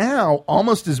because now,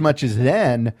 almost as much as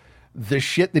then, the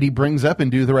shit that he brings up and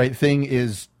Do the Right Thing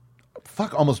is,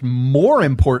 almost more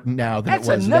important now than it was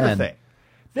then. That's another thing.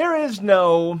 There is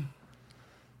no...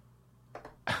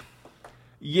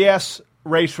 Yes,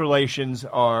 race relations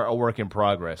are a work in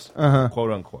progress,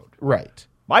 quote unquote. Right.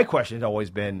 My question has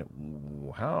always been,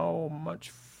 how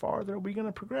much farther are we going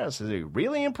to progress? Is it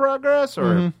really in progress,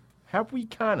 or have we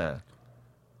kind of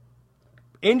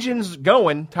engines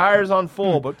going, tires on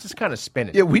full, but just kind of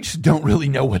spinning? Yeah, we just don't really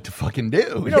know what to fucking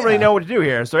do. We don't really know what to do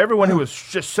here. So everyone who was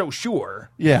just so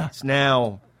sure, it's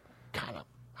now kind of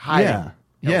hiding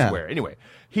elsewhere. Anyway,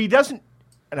 he doesn't,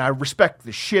 and I respect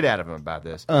the shit out of him about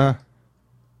this.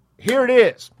 Here it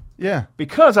is. Yeah.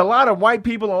 Because a lot of white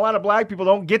people and a lot of black people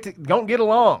don't get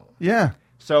along. Yeah.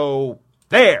 So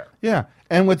there. Yeah.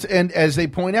 And as they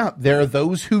point out, there are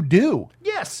those who do.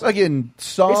 Yes. Again,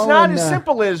 Saul. It's not as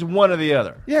simple as one or the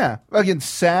other. Yeah. Again,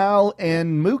 Sal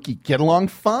and Mookie get along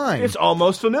fine. It's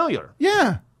almost familiar.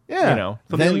 Yeah. Yeah. You know,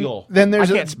 familial. Then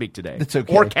there's I can't speak today. That's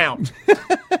okay. Or count.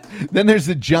 Then there's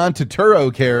the John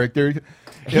Turturro character.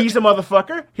 He's a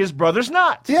motherfucker. His brother's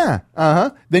not. Yeah.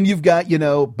 Then you've got,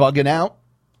 bugging out.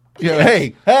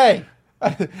 Hey.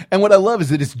 And what I love is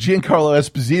that it's Giancarlo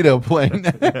Esposito playing.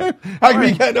 How come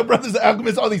you got no brothers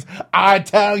alchemists? All these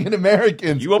Italian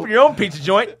Americans. You open your own pizza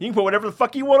joint, you can put whatever the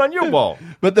fuck you want on your wall.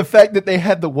 But the fact that they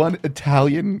had the one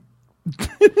Italian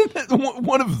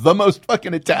One of the most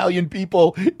fucking Italian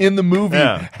people in the movie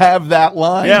Yeah. have that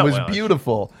line. Yeah, was well,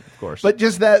 beautiful. Of course. But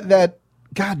just that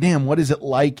goddamn, what is it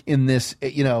like in this,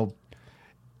 in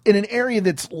an area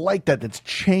that's like that, that's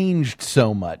changed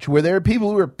so much, where there are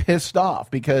people who are pissed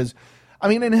off because, I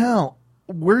mean, in hell,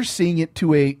 we're seeing it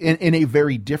in a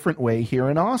very different way here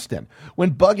in Austin.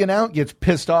 When Bugging Out gets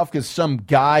pissed off because some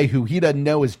guy who he doesn't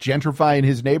know is gentrifying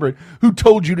his neighborhood, who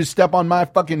told you to step on my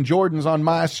fucking Jordans on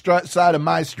my side of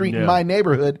my street in my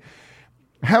neighborhood.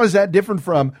 How is that different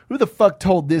from who the fuck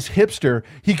told this hipster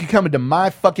he could come into my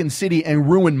fucking city and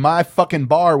ruin my fucking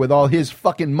bar with all his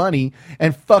fucking money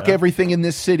and fuck everything in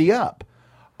this city up?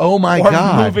 Oh my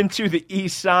God. Or move into the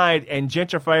east side and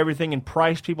gentrify everything and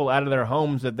price people out of their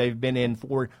homes that they've been in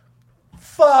for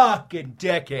fucking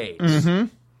decades. Mm-hmm.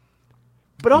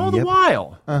 But all the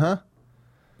while,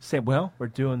 say, well, we're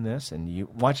doing this, and you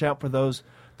watch out for those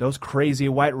crazy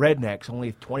white rednecks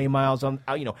only 20 miles on,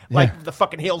 like the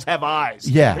fucking hills have eyes.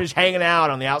 Yeah. They're just hanging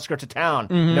out on the outskirts of town.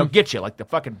 And they'll get you like the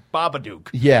fucking Babadook.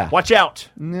 Yeah. Watch out.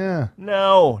 Yeah.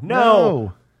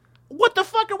 No. What the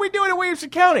fuck are we doing in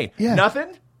Williamson County? Yeah.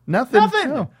 Nothing.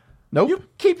 No. Nope. You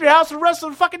keep your house for the rest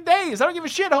of the fucking days. I don't give a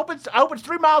shit. I hope it's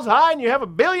 3 miles high and you have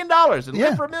 $1 billion and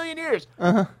live for 1,000,000 years.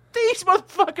 These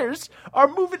motherfuckers are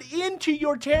moving into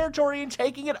your territory and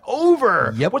taking it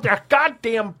over with their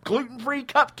goddamn gluten-free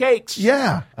cupcakes.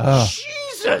 Yeah.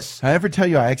 Jesus. I ever tell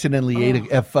you I accidentally ate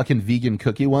a fucking vegan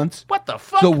cookie once? What the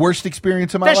fuck? The worst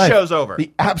experience of my That life. show's over.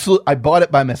 I bought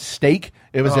it by mistake.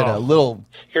 It was at a little...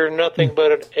 You're nothing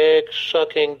but an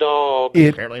egg-sucking dog.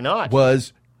 It Apparently not.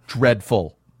 was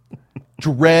dreadful.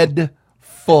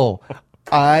 Dreadful.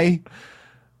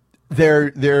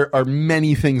 There are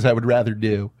many things I would rather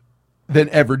do than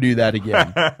ever do that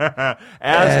again.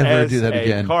 As do that a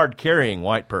again. card-carrying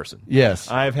white person.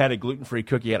 Yes. I've had a gluten-free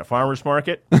cookie at a farmer's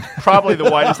market. Probably the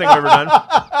whitest thing I've ever done.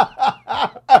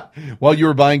 While you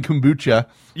were buying kombucha.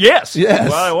 Yes. Yes.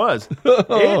 Well, I was.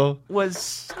 It was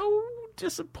so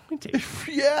disappointing.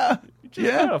 Yeah. It just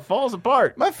kind of falls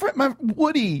apart. My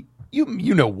Woody...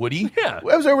 You know Woody. Yeah.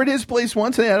 I was over at his place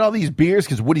once and they had all these beers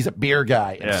because Woody's a beer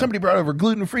guy. And somebody brought over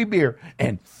gluten-free beer.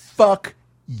 And fuck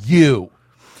you.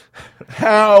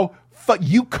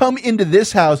 You come into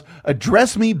this house,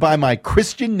 address me by my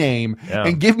Christian name,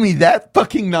 and give me that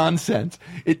fucking nonsense.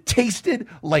 It tasted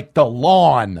like the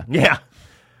lawn. Yeah.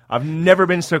 I've never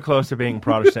been so close to being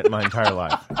Protestant in my entire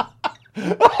life.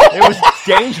 It was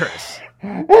dangerous.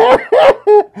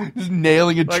 Just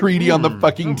nailing a treaty on the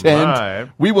fucking tent. My.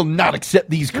 We will not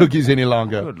accept these cookies any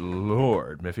longer. Good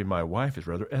Lord, Miffy, my wife is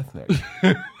rather ethnic.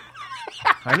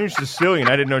 I knew Sicilian.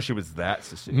 I didn't know she was that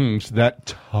Sicilian. It's that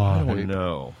tight. I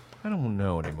don't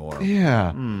know anymore.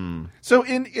 Yeah. So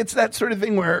it's that sort of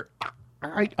thing where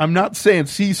I'm not saying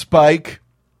C-Spike.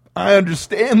 I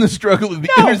understand the struggle of the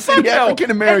inner city African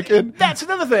American. That's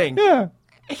another thing. Yeah.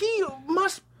 He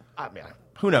must. I mean,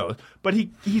 who knows? But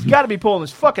he's got to be pulling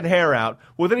his fucking hair out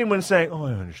with anyone saying, "Oh,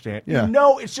 I understand." Yeah.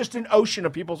 It's just an ocean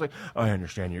of people saying, "I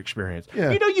understand your experience."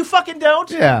 Yeah. You fucking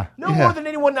don't. Yeah. More than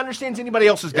anyone understands anybody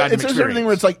else's goddamn It's a experience. sort of thing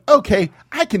where it's like, okay,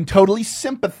 I can totally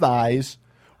sympathize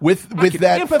with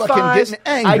that fucking getting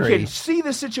angry. I can see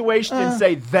the situation and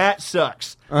say that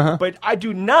sucks. But I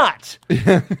do not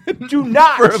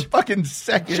for a fucking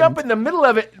second jump in the middle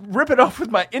of it, rip it off with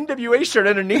my NWA shirt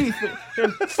underneath,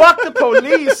 and fuck the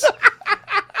police.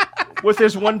 With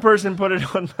this one person put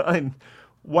it online,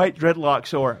 white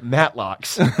dreadlocks or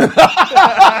matlocks.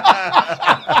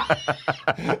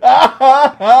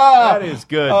 That is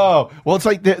good. Oh, well, it's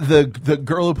like the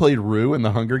girl who played Rue in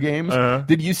the Hunger Games.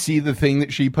 Did you see the thing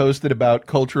that she posted about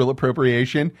cultural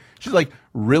appropriation? She's like,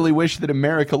 really wish that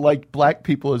America liked black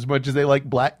people as much as they like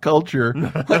black culture.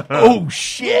 Like, oh,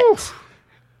 shit.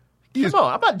 Come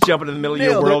on, I'm not jumping in the middle of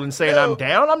your world and saying I'm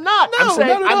down. I'm not. I'm saying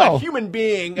not at I'm all. a human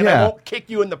being and I won't kick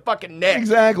you in the fucking neck.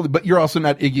 Exactly, but you're also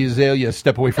not Iggy Azalea,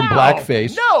 step away from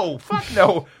blackface. No, fuck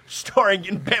no. Starring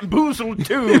in Bamboozled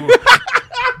 2.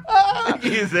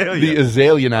 Iggy Azalea. The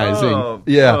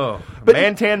Azaleanizing. But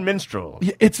Mantan Minstrel.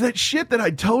 It's that shit that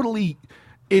I totally...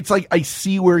 It's like I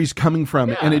see where he's coming from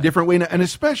in a different way. And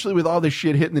especially with all this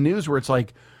shit hitting the news where it's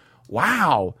like,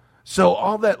 wow. So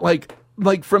all that like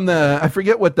from the, I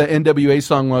forget what the NWA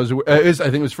song was. I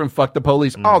think it was from Fuck the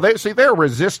Police. Oh, they're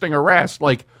resisting arrest.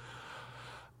 Like,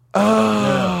 I'm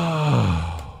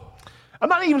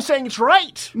not even saying it's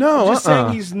right. No, I'm just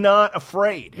saying he's not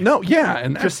afraid. No, yeah.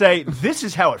 And to say, this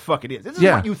is how it fucking is. This is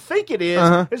what you think it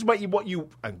is. This is what you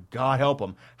God help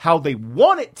them, how they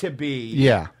want it to be.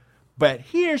 Yeah. But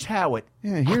here's how it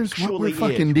here's actually what we're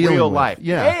fucking is, dealing real with. life.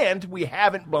 Yeah. And we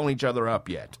haven't blown each other up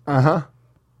yet.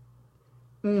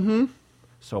 Mm-hmm.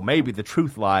 So maybe the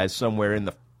truth lies somewhere in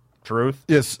the truth.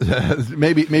 Yes,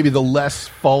 maybe the less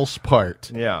false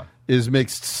part Yeah. is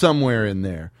mixed somewhere in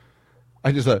there.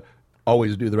 I just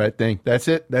always do the right thing. That's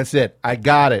it. I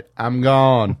got it. I'm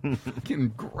gone. Getting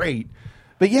great.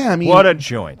 But yeah, I mean, What a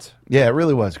joint. yeah, it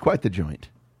really was quite the joint.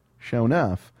 Show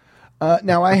enough.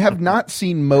 Now I have not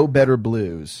seen Mo Better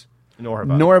Blues, Nor have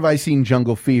I. nor have I seen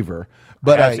Jungle Fever.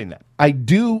 But I have seen that. I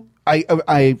do.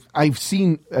 I've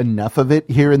seen enough of it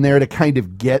here and there to kind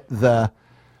of get the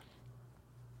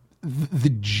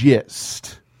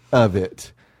gist of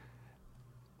it.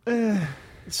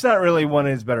 It's not really one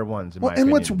of his better ones, in my And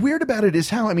opinion. what's weird about it is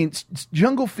how, I mean,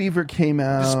 Jungle Fever came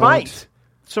out. Despite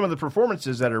some of the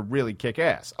performances that are really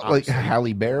kick-ass. Like obviously.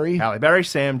 Halle Berry. Halle Berry,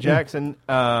 Sam Jackson,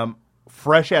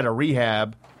 fresh out of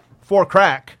rehab for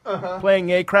crack,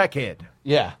 playing a crackhead.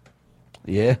 Yeah.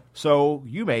 Yeah. So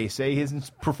you may say his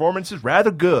performance is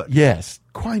rather good. Yes.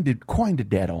 Kind of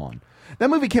dead on. That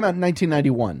movie came out in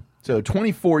 1991, so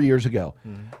 24 years ago.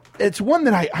 It's one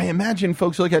that I imagine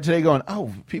folks look at today going,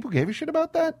 oh, people gave a shit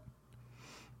about that?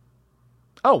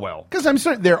 Oh, well. Because I'm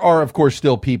certain there are, of course,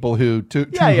 still people who to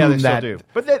Yeah, whom they still that do.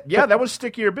 But that was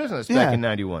stickier business back in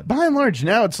 91. By and large,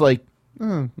 now it's like,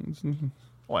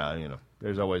 Well,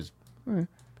 there's always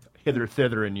hither,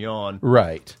 thither, and yawn.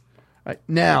 right.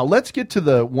 Now, let's get to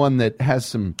the one that has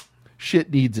some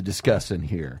shit needs a discussing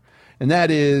here. And that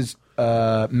is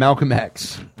Malcolm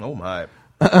X. Oh, my.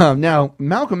 Now,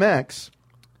 Malcolm X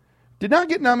did not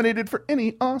get nominated for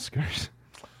any Oscars.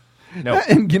 No.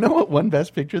 And you know what won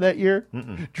Best Picture that year?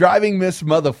 Driving Miss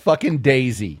Motherfucking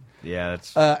Daisy. Yeah,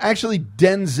 that's... Actually,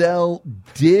 Denzel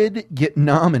did get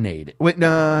nominated.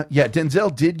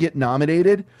 Denzel did get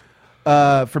nominated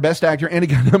for Best Actor, and he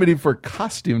got nominated for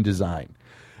Costume Design.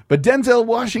 But Denzel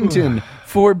Washington,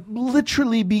 for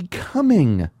literally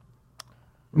becoming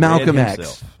Malcolm X,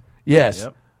 himself. yes,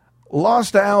 Yep.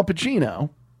 lost to Al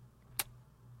Pacino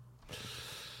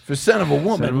for Son of a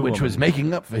Woman, which was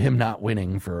making up for him not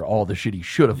winning for all the shit he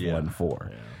should have won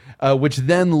for. Which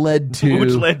then led to...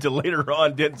 Which led to later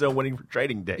on Denzel winning for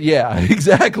Trading Day. Yeah,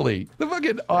 exactly. The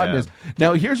fucking oddness. Yeah.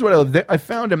 Now, here's what I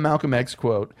found a Malcolm X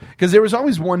quote, because there was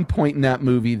always one point in that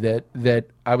movie that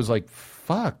I was like,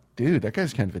 fuck, dude, that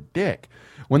guy's kind of a dick.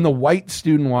 When the white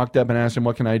student walked up and asked him,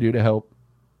 what can I do to help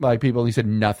black people? And he said,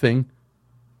 nothing,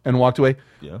 and walked away.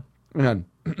 Yeah. And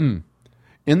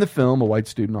in the film, a white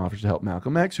student offers to help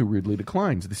Malcolm X, who rudely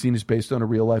declines. The scene is based on a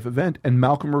real-life event, and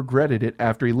Malcolm regretted it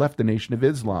after he left the Nation of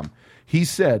Islam. He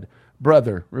said,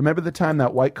 brother, remember the time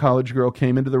that white college girl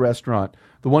came into the restaurant,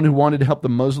 the one who wanted to help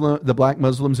the black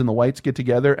Muslims and the whites get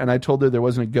together, and I told her there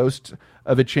wasn't a ghost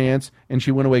of a chance, and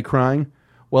she went away crying?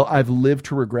 Well, I've lived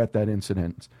to regret that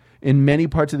incident. In many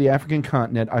parts of the African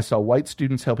continent, I saw white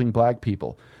students helping black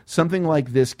people. Something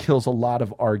like this kills a lot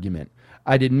of argument.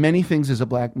 I did many things as a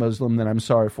black Muslim that I'm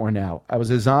sorry for now. I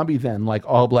was a zombie then, like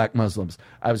all black Muslims.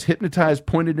 I was hypnotized,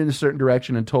 pointed in a certain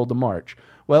direction, and told to march.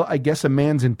 Well, I guess a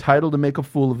man's entitled to make a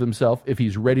fool of himself if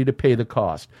he's ready to pay the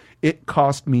cost. It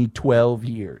cost me 12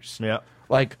 years. Yeah.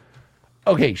 Like,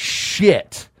 okay,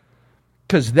 shit.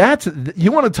 Because that's,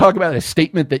 you want to talk about a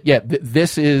statement that,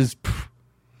 this is...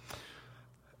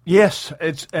 Yes,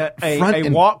 it's a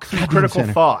walk through critical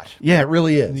thought. Yeah, it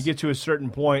really is. And you get to a certain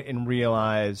point and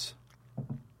realize...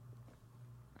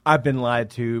 I've been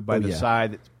lied to by the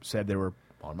side that said they were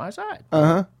on my side.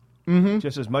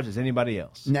 Just as much as anybody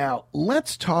else. Now,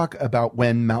 let's talk about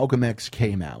when Malcolm X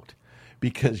came out.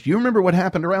 Because you remember what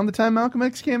happened around the time Malcolm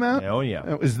X came out? Oh, yeah.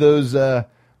 It was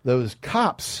those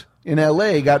cops in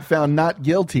L.A. got found not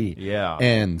guilty. Yeah.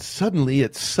 And suddenly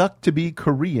it sucked to be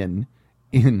Korean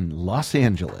in Los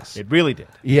Angeles. It really did.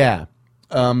 Yeah.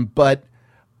 But...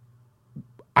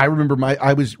 I remember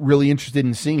I was really interested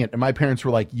in seeing it, and my parents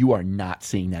were like, you are not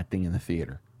seeing that thing in the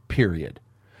theater, period.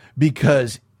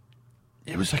 Because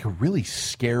it was like a really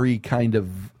scary kind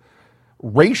of...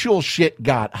 Racial shit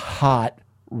got hot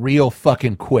real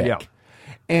fucking quick. Yeah.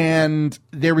 And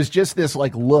there was just this,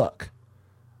 like, look.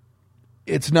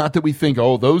 It's not that we think,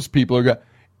 oh, those people are...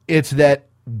 It's that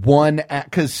one...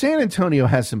 Because San Antonio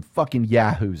has some fucking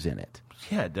yahoos in it.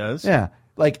 Yeah, it does. Yeah.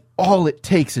 Like, all it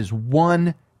takes is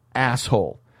one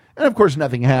asshole. And of course,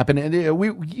 nothing happened. And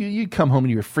you come home and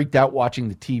you were freaked out watching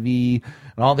the TV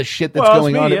and all the shit that's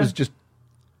going on. It was just,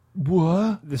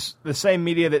 what? The same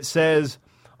media that says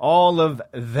all of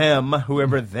them,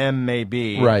 whoever them may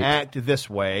be, act this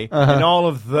way, and all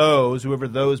of those, whoever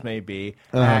those may be,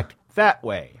 act that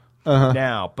way.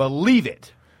 Now, believe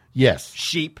it. Yes.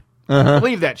 Sheep.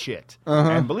 Believe that shit.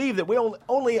 And believe that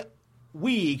only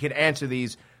we can answer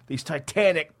these these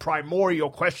titanic primordial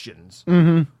questions.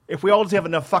 Mhm. If we all just have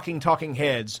enough fucking talking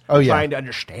heads trying to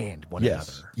understand one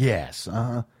another. Yes.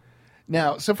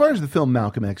 Now, so far as the film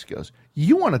Malcolm X goes,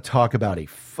 you want to talk about a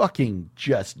fucking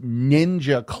just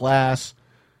ninja class,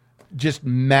 just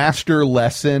master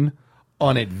lesson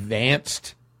on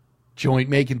advanced joint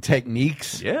making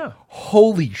techniques? Yeah.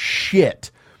 Holy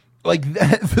shit. Like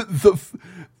that,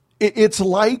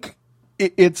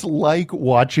 it's like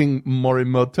watching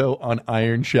Morimoto on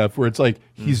Iron Chef, where it's like,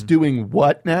 he's doing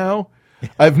what now?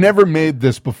 I've never made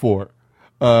this before.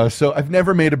 So I've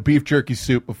never made a beef jerky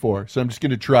soup before, so I'm just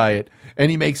going to try it. And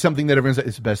he makes something that everyone's like,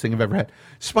 it's the best thing I've ever had.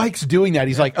 Spike's doing that.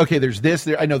 He's like, okay, there's this.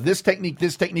 I know this technique.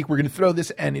 We're going to throw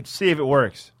this, and it's see if it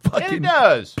works. Fucking And it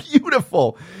does.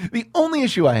 Beautiful. The only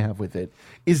issue I have with it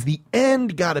is the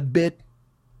end got a bit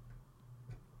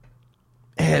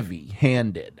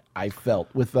heavy-handed, I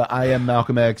felt, with the I am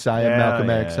Malcolm X, I am Malcolm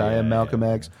X, I am Malcolm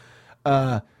X.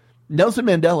 Nelson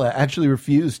Mandela actually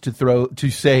refused to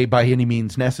say by any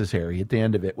means necessary at the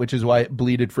end of it, which is why it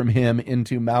bleeded from him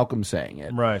into Malcolm saying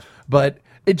it. Right. But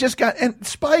it just got, and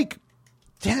Spike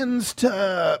tends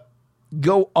to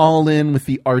go all in with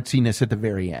the artsiness at the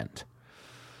very end.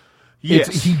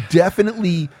 Yes.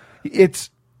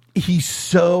 He's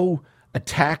so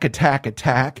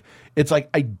attack. It's like,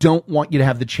 I don't want you to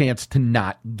have the chance to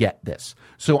not get this.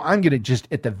 So I'm going to just,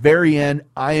 at the very end,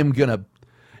 I am going to,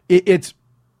 it's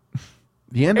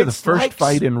the end of the first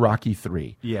fight in Rocky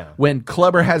III. Yeah. When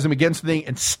Clubber has him against the thing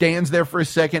and stands there for a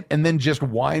second and then just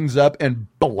winds up and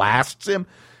blasts him.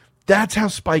 That's how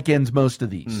Spike ends most of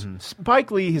these. Mm-hmm. Spike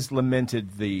Lee has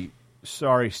lamented the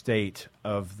sorry state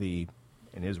of the,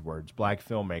 in his words, black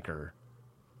filmmaker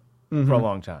for a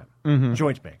long time.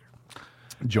 Joint maker.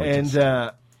 Jointist.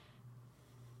 And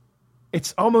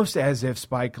it's almost as if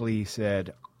Spike Lee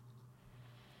said,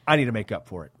 I need to make up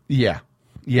for it. Yeah.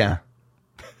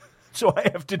 So I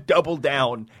have to double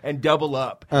down and double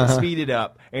up, and speed it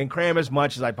up, and cram as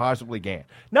much as I possibly can.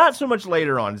 Not so much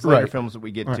later on. It's later films that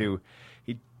we get to.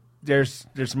 There's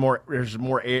more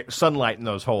sunlight in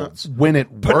those holes. When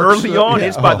it works. But early on,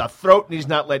 it's by the throat, and he's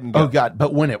not letting go. Oh, God.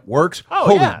 But when it works,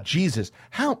 holy Jesus.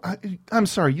 I'm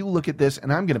sorry, you look at this,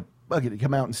 and I'm going to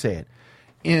come out and say it.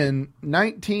 In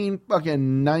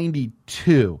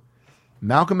 1992,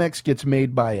 Malcolm X gets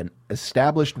made by an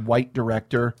established white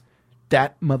director.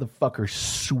 That motherfucker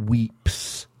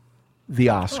sweeps the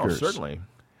Oscars. Oh, certainly.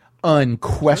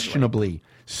 Unquestionably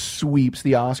sweeps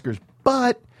the Oscars.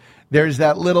 But there's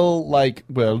that little, like,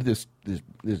 well, this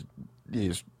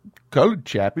colored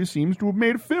chappie seems to have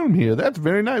made a film here. That's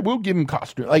very nice. We'll give him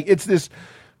costume. Like, it's this.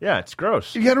 Yeah, it's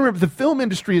gross. You got to remember, the film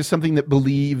industry is something that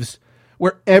believes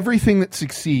where everything that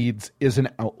succeeds is an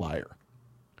outlier.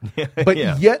 But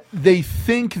yet they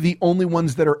think the only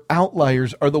ones that are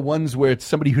outliers are the ones where it's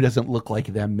somebody who doesn't look like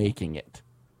them making it.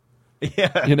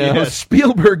 Yeah, you know,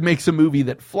 Spielberg makes a movie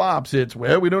that flops. It's,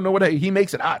 well, we don't know what he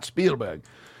makes it. It's Spielberg.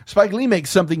 Spike Lee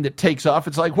makes something that takes off.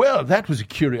 It's like, well, that was a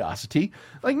curiosity.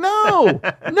 Like, no,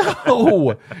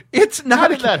 it's not. How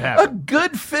did that happen? A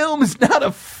good film is not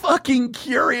a fucking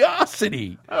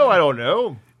curiosity. Oh, I don't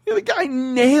know. The guy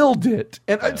nailed it.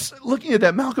 And looking at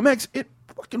that Malcolm X, it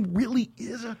fucking really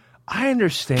is a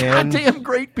goddamn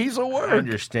great piece of work. I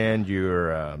understand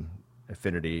your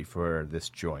affinity for this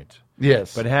joint.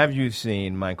 Yes. But have you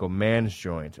seen Michael Mann's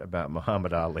joint about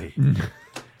Muhammad Ali?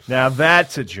 Now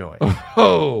that's a joint.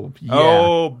 Oh, yeah.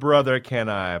 Oh, brother,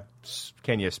 can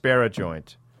you spare a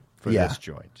joint for this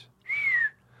joint?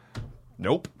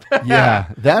 Nope. Yeah,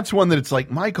 that's one that it's like,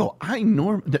 Michael, I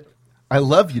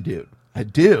love you, dude. I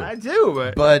do.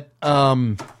 But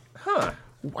wow.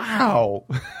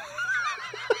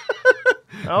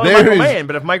 Oh, Michael Mann.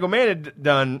 But if Michael Mann had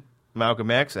done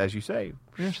Malcolm X, as you say,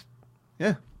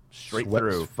 yeah, straight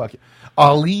through. Fuck it.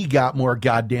 Ali got more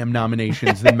goddamn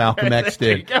nominations than Malcolm X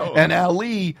did, and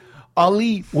Ali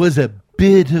was a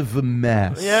bit of a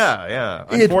mess. Yeah.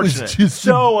 It was just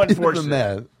so a bit unfortunate. of a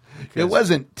mess. It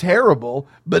wasn't terrible,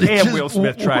 but Will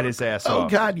Smith tried his ass off. Oh,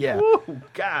 God, yeah. Oh,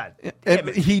 God. And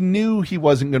he knew he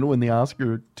wasn't going to win the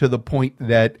Oscar to the point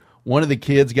that one of the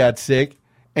kids got sick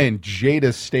and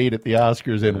Jada stayed at the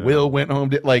Oscars and Will went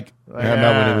home to, like, I'm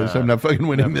not winning this. I'm not fucking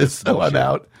winning this, so I'm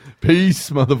out.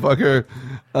 Peace, motherfucker.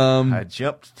 I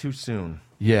jumped too soon.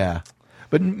 Yeah.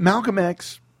 But Malcolm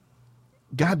X,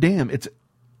 goddamn, it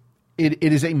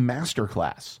is a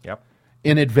masterclass. Yep.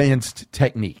 In advanced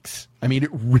techniques. I mean, it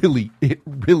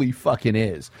really fucking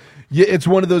is. It's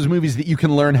one of those movies that you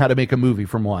can learn how to make a movie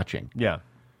from watching. Yeah.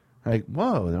 Like,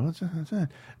 whoa, what's that?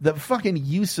 The fucking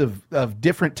use of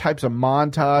different types of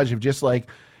montage of just like,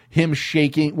 him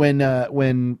shaking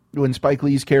when Spike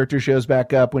Lee's character shows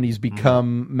back up when he's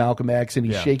become Malcolm X and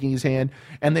he's shaking his hand,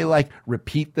 and they like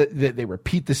repeat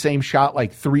the same shot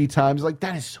like 3 times. Like,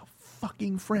 that is so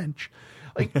fucking French.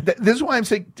 Like this is why I'm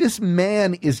saying this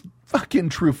man is fucking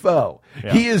Truffaut.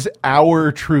 Yeah. He is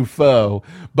our Truffaut,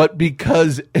 but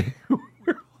because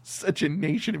we're such a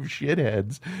nation of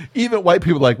shitheads, even white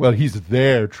people are like, well, he's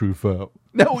their Truffaut.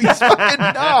 No, he's fucking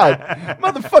not.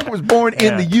 Motherfucker was born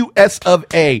in the U.S. of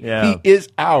A. Yeah. He is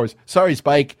ours. Sorry,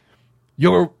 Spike.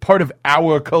 You're part of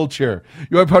our culture.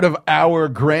 You're part of our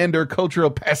grander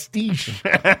cultural pastiche.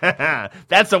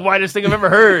 That's the whitest thing I've ever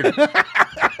heard.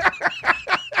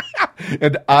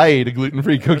 And I ate a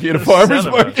gluten-free cookie at a farmer's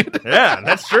market. Yeah,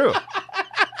 that's true.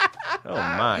 Oh,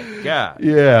 my God.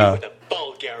 Yeah. The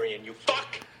Bulgarian, you fuck.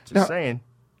 Just saying.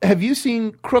 Have you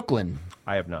seen Crooklyn?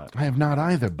 I have not. I have not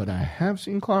either, but I have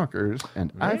seen Clockers,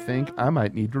 and I think I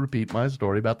might need to repeat my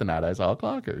story about the night I saw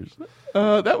Clockers.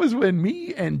 That was when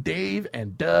me and Dave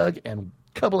and Doug and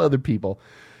a couple other people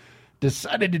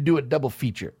decided to do a double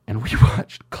feature, and we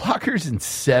watched Clockers and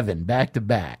Seven back to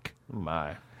back. Oh,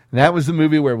 my. That was the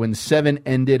movie where when 7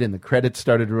 ended and the credits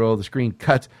started to roll, the screen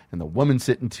cuts, and the woman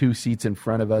sitting 2 seats in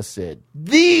front of us said,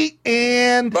 "The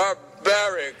end."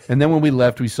 Barbaric. And then when we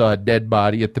left, we saw a dead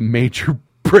body at the major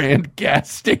brand gas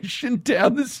station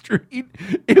down the street.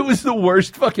 It was the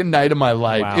worst fucking night of my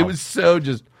life. Wow. It was so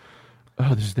just,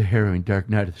 oh, this is the harrowing dark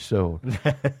night of the soul.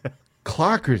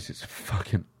 Clockers is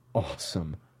fucking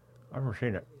awesome. I've never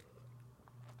seen it.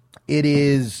 It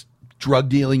is drug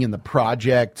dealing in the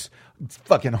projects. It's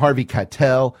fucking Harvey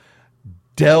Keitel,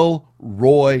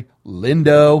 Delroy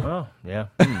Lindo. Oh, yeah.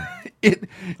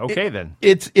 Then.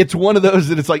 It's one of those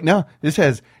that it's like, no, this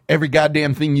has every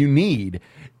goddamn thing you need.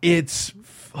 It's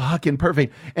fucking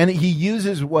perfect. And he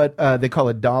uses what they call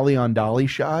a dolly on dolly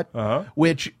shot,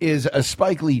 which is a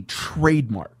Spike Lee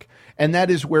trademark. And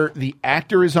that is where the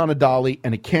actor is on a dolly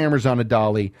and a camera's on a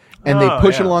dolly, and they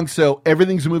push it along so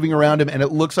everything's moving around him, and it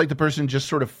looks like the person just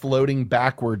sort of floating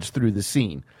backwards through the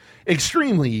scene.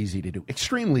 Extremely easy to do.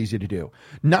 Extremely easy to do.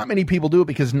 Not many people do it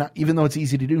because even though it's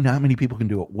easy to do, not many people can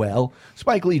do it well.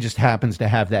 Spike Lee just happens to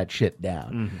have that shit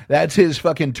down. Mm-hmm. That's his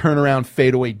fucking turnaround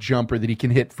fadeaway jumper that he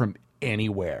can hit from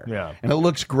anywhere. Yeah. And it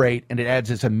looks great, and it adds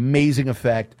this amazing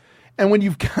effect. And when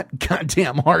you've got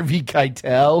goddamn Harvey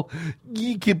Keitel,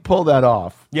 you can pull that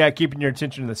off. Yeah, keeping your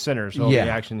attention in the center so the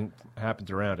action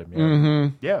happens around him. Yeah.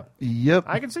 Mm-hmm. Yeah. Yep.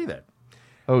 I can see that.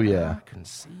 Oh, yeah. I can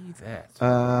see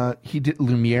that. He did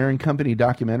Lumiere and Company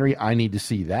documentary. I need to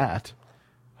see that.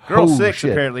 Girl Holy 6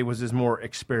 shit. apparently was his more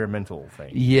experimental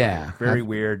thing. Yeah. Very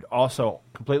weird. Also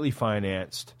completely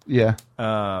financed. Yeah.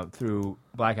 Through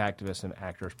black activists and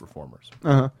actors, performers.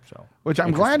 Uh-huh. So, which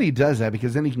I'm glad he does that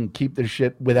because then he can keep this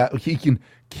shit he can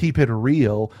keep it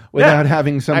real without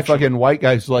having some fucking white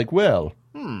guys like, well,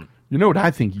 you know what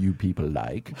I think you people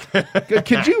like?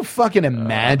 Could you fucking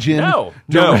imagine? No.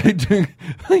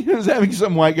 He was having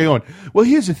some white guy going, well,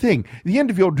 here's the thing. At the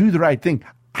end of your do the right thing,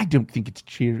 I don't think it's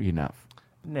cheery enough.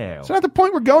 No. It's not the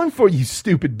point we're going for, you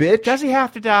stupid bitch. Does he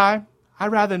have to die? I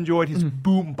rather enjoyed his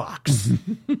boombox.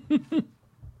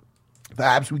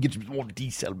 Perhaps we get some more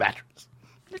D-cell batteries.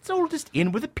 Let's all just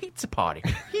end with a pizza party.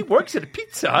 He works at a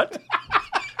Pizza Hut.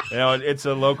 It's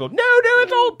a local. No,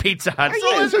 it's all Pizza Hut.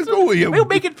 We'll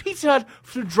make it Pizza Hut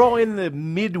to draw in the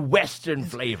Midwestern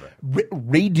flavor.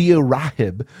 Radio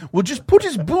Rahib will just put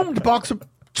his boombox up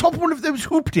top one of those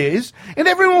hoop days, and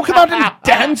everyone will come out and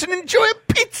dance and enjoy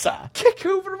a pizza. Kick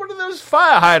over one of those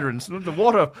fire hydrants and let the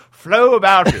water flow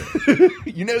about it.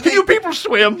 Can you people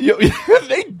swim?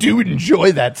 They do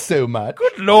enjoy that so much.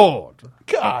 Good Lord.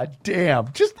 God damn.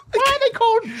 Why are they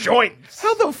called joints?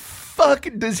 How the fuck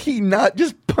does he not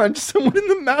just punch someone in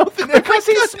the mouth? Because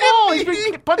he's small. He's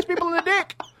been punching people in the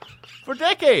dick for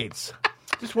decades.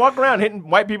 Just walk around hitting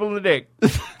white people in the dick.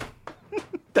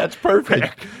 That's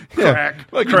perfect. Crack.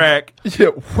 Yeah,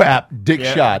 whap, dick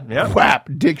shot. Yeah. Whap,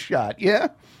 dick shot. Yeah.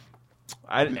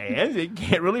 And you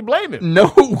can't really blame him. No,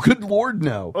 good Lord,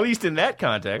 no. At least in that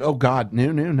context. Oh, God,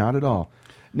 no, not at all.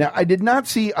 Now, I did not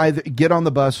see either Get on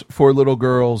the Bus, For Little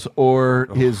Girls, or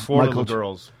his Four Little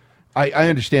Girls. I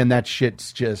understand that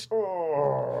shit's just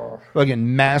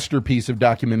fucking masterpiece of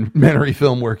documentary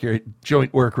film work here,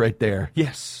 joint work right there.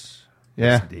 Yes. Yeah.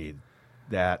 Yes, indeed.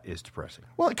 That is depressing.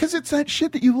 Well, because it's that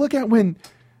shit that you look at when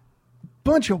a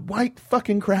bunch of white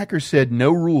fucking crackers said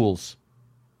no rules.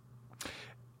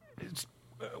 It's,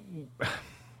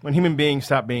 when human beings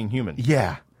stop being human.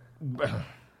 Yeah.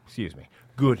 Excuse me.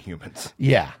 Good humans.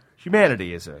 Yeah.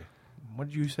 Humanity is a, what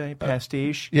did you say?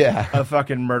 Pastiche? Yeah. Of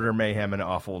fucking murder, mayhem, and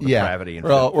awful depravity. And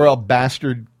we're all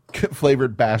bastard,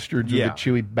 flavored bastards with Yeah. a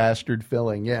chewy bastard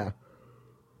filling. Yeah.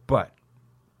 But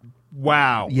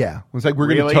wow, Yeah, it's like we're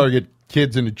going Really? to target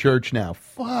kids in the church now.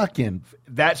 Fucking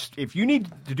that's if you need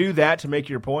to do that to make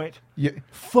your point. yeah.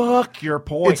 Fuck your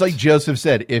point. It's like Joseph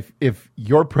said. If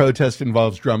your protest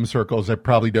involves drum circles, I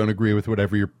probably don't agree with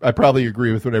whatever you're. I probably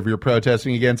agree with whatever you're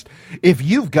protesting against. If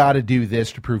you've got to do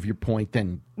this to prove your point,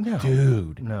 then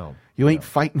dude, no, you ain't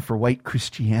fighting for white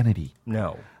Christianity.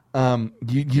 no.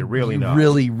 You're really not.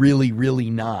 really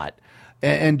not.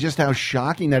 And just how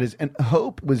shocking that is. And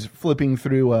Hope was flipping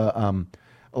through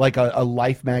like a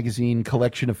Life magazine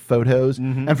collection of photos,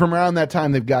 and from around that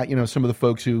time, they've got some of the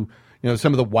folks who.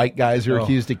 Some of the white guys who are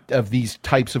accused of these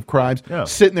types of crimes,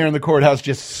 sitting there in the courthouse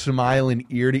just smiling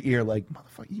ear to ear like,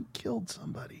 motherfucker, you killed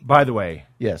somebody. By the way,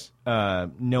 Yes.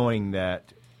 knowing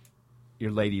that your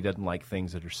lady doesn't like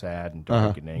things that are sad and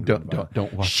dark and angry,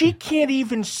 Don't watch she can't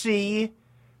even see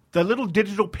the little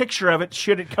digital picture of it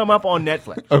should it come up on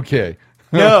Netflix. Okay.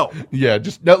 No. Yeah,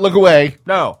 just no, look away.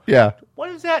 No. Yeah. What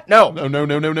is that? No.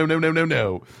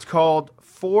 No. It's called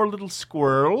Four Little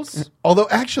Squirrels. Although,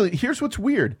 actually, here's what's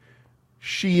weird.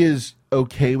 She is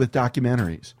okay with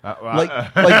documentaries.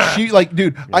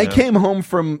 Dude, I came home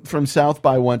from South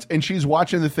by once, and she's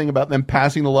watching the thing about them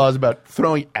passing the laws about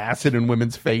throwing acid in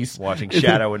women's face. Watching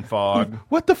Shadow and Fog.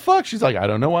 What the fuck? She's like, I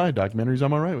don't know why. Documentaries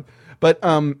I'm all right with. But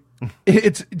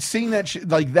it's seeing that,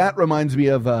 that reminds me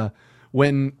of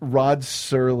when Rod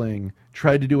Serling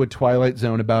tried to do a Twilight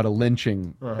Zone about a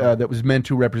lynching that was meant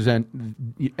to represent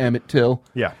Emmett Till.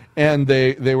 Yeah. And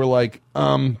they were like,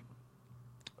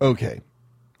 okay.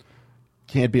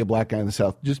 Can't be a black guy in the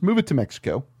South. Just move it to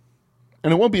Mexico.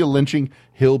 And it won't be a lynching.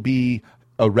 He'll be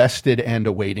arrested and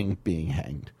awaiting being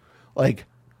hanged. Like,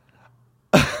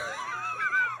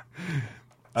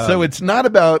 so it's not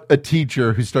about a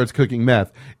teacher who starts cooking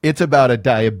meth. It's about a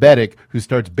diabetic who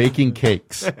starts baking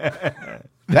cakes.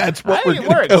 That's what we're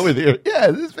going to go with here.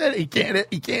 Yeah, this man, he can't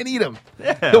eat them.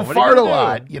 Yeah, He'll fart a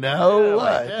lot,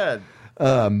 Yeah,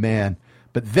 Oh, man.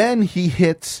 But then he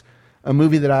hits a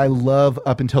movie that I love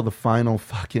up until the final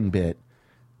fucking bit.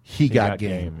 He got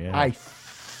game. Yeah. I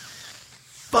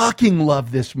fucking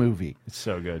love this movie. It's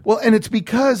so good. Well, and it's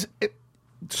because it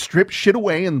strips shit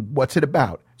away, and what's it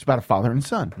about? It's about a father and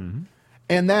son. Mm-hmm.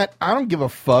 And that, I don't give a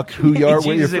fuck who you are,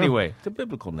 where you're from. Anyway. It's a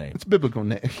biblical name. It's a biblical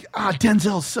name.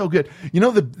 Denzel's so good. You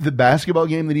know the basketball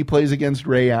game that he plays against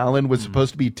Ray Allen was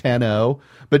supposed to be 10-0,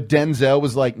 but Denzel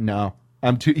was like, no.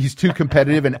 He's too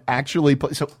competitive and actually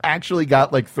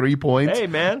got like 3 points. Hey,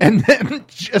 man. And then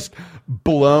just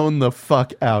blown the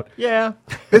fuck out. Yeah.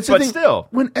 It's the but thing, still.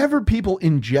 Whenever people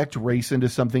inject race into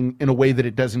something in a way that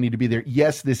it doesn't need to be there,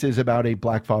 yes, this is about a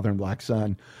black father and black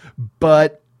son,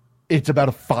 but it's about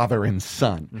a father and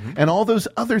son. Mm-hmm. And all those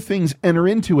other things enter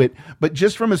into it, but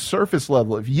just from a surface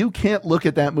level, if you can't look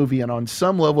at that movie and on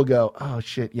some level go, oh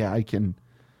shit, yeah, I can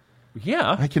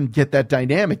get that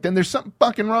dynamic, then there's something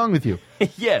fucking wrong with you.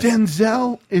 Yes.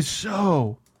 Denzel is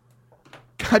so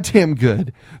goddamn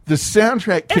good. The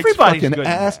soundtrack kicks Everybody's fucking good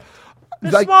ass.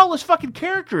 The smallest fucking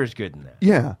character is good in that.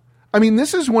 Yeah. I mean,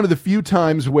 this is one of the few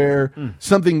times where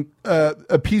something,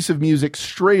 a piece of music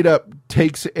straight up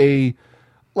takes a,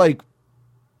 like,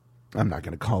 I'm not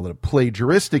going to call it a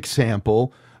plagiaristic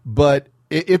sample, but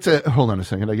it's a, hold on a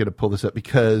second, I got to pull this up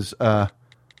because, I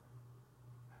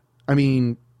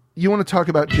mean, you want to talk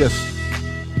about just...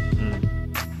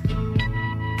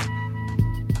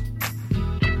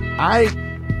 I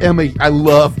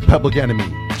love Public Enemy.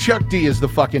 Chuck D is the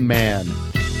fucking man.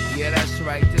 Yeah, that's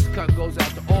right. This cut goes out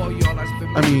to all y'all that's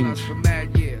been with us for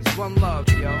mad years. One love,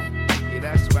 yo. Yeah,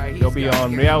 that's right. He'll be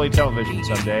on reality television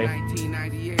someday.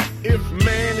 If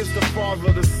man is the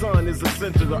father, the sun is the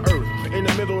center of the earth, in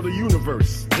the middle of the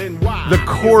universe, then why? The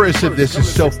chorus of this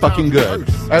is so fucking good.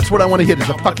 That's what I want to hit, is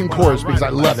the fucking chorus, because I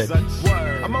love it.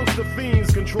 Amongst the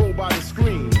fiends controlled by the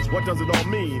screens, what does it all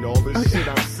mean, all this shit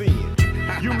I'm seeing?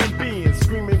 Human beings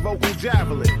screaming vocal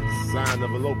javelins, sign of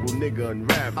a local nigga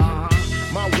unraveling.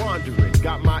 My wandering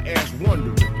got my ass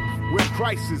wondering, where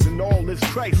Christ is in all this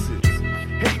crisis.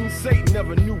 Hating Satan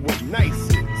never knew what nice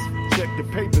is. Check the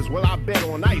papers, well I bet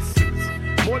on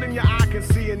ISIS. More than your eye can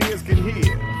see and ears can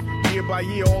hear. Year by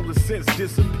year all the sense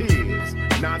disappears.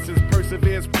 Nonsense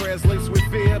perseveres, prayers laced with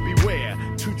fear. Beware,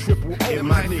 2 triple O. It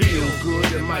might feel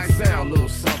good, it might sound a little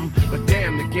something, but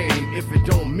damn the game if it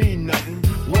don't mean nothing.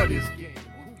 What is game?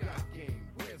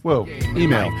 Whoa,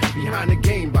 email. Behind the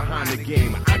game,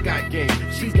 I got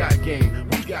game, she's got game,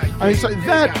 we got game. I mean, so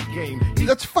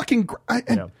that's fucking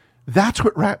that's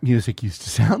what rap music used to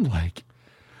sound like.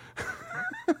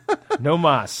 No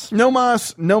mas. No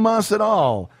mas at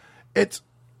all. It's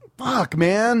fuck,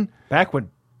 man. Back when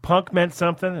punk meant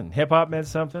something and hip hop meant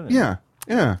something. Yeah.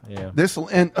 Yeah. This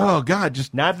and oh god,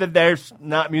 just not that there's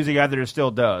not music out there that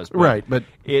still does, right? But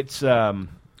it's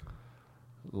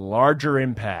larger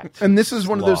impact. And this is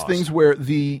one of those things where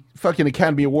the fucking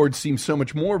Academy Awards seem so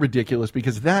much more ridiculous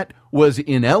because that was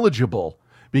ineligible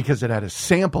because it had a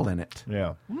sample in it.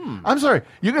 Yeah. I'm sorry,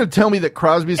 you're going to tell me that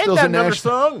Crosby, Stills, and Nash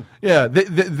song? Yeah,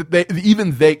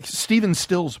 Stephen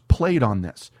Stills played on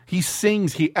this. He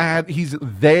sings. He's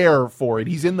there for it.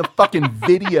 He's in the fucking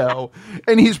video,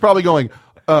 and he's probably going,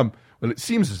 well, it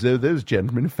seems as though those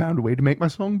gentlemen have found a way to make my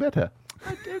song better.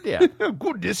 Yeah.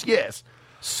 Goodness, yes.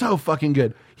 So fucking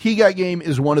good. He Got Game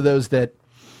is one of those that,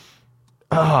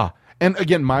 and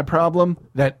again, my problem,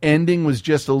 that ending was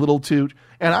just a little too,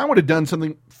 and I would have done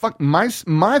something,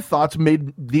 my thoughts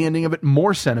made the ending of it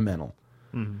more sentimental.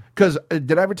 Because,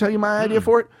 did I ever tell you my idea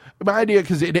for it? My idea,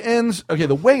 because it ends, okay,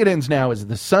 the way it ends now is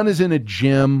the son is in a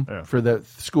gym for the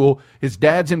school, his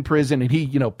dad's in prison, and he,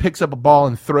 picks up a ball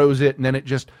and throws it, and then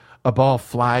a ball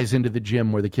flies into the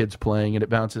gym where the kid's playing, and it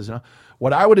bounces.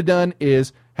 What I would have done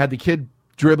is had the kid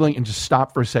dribbling and just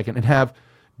stop for a second and have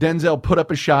Denzel put up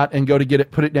a shot and go to get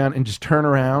it, put it down, and just turn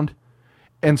around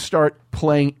and start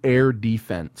playing air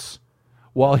defense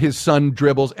while his son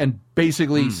dribbles and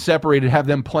basically separated, have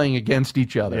them playing against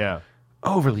each other. Yeah.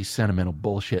 Overly sentimental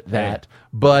bullshit, that.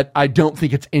 But I don't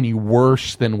think it's any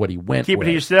worse than what he went Keep with.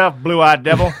 it to yourself, blue-eyed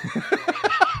devil.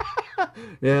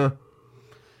 Yeah.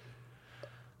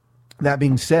 That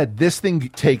being said, this thing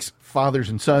takes fathers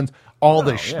and sons,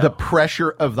 the pressure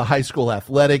of the high school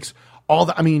athletics,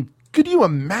 could you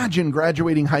imagine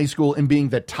graduating high school and being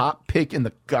the top pick in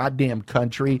the goddamn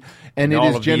country? And it all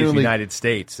is of generally the United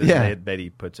States, as Betty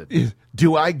puts it.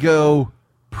 Do I go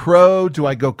pro? Do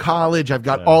I go college? I've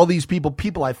got all these people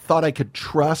I thought I could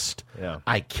trust. Yeah.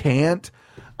 I can't.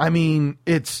 I mean,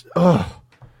 it's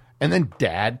and then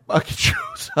Dad fucking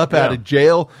shows up out of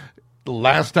jail. The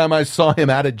last time I saw him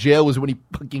out of jail was when he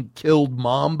fucking killed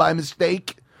Mom by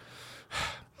mistake.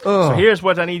 So here's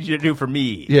what I need you to do for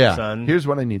me, son. Here's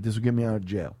what I need. This will get me out of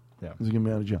jail. Yeah. This will get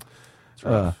me out of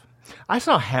jail. I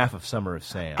saw half of Summer of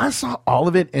Sam. I saw all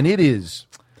of it, and it is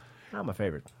not my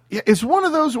favorite. Yeah, it's one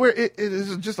of those where it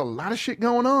is just a lot of shit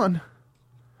going on.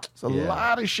 It's a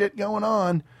lot of shit going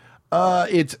on.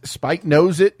 It's Spike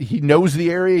knows it. He knows the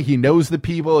area. He knows the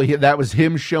people. That was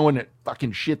him showing it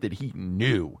fucking shit that he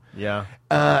knew. Yeah.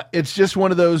 It's just one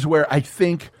of those where I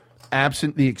think,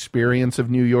 absent the experience of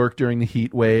New York during the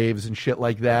heat waves and shit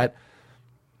like that,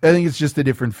 I think it's just a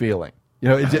different feeling.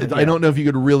 I don't know if you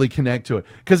could really connect to it.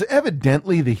 Because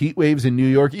evidently the heat waves in New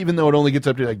York, even though it only gets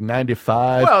up to like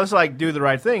 95. Well, it's like Do the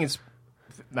Right Thing. It's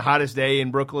the hottest day in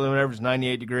Brooklyn, whatever, it's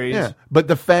 98 degrees. Yeah. But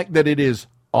the fact that it is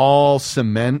all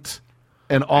cement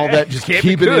and all that, just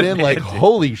keeping it in, like,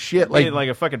 holy shit. Like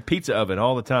a fucking pizza oven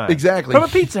all the time. Exactly. From a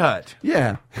Pizza Hut.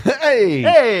 Yeah.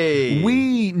 Hey.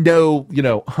 We know,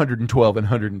 112 and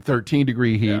 113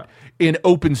 degree heat in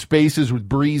open spaces with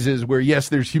breezes where, yes,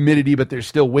 there's humidity, but there's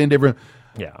still wind everywhere.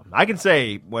 Yeah. I can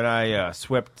say when I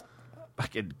swept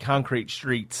fucking concrete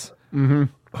streets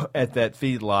at that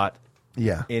feedlot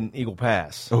in Eagle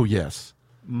Pass. Oh, yes.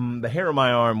 The hair on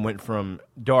my arm went from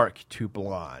dark to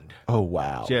blonde. Oh,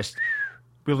 wow. Just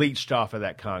bleached off of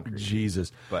that concrete.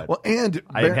 Jesus. But and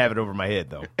I didn't have it over my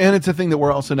head, though. And it's a thing that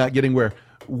we're also not getting where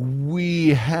we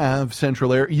have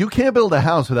central air. You can't build a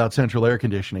house without central air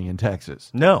conditioning in Texas.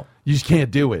 No. You just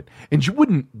can't do it. And you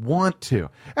wouldn't want to.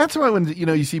 That's why when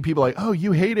you see people like, oh,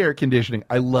 you hate air conditioning.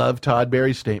 I love Todd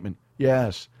Barry's statement.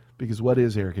 Yes, because what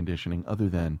is air conditioning other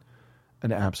than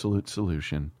an absolute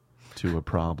solution to a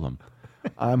problem?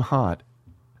 I'm hot.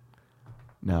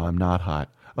 No, I'm not hot.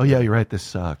 Oh, yeah, you're right. This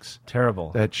sucks.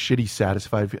 Terrible. That shitty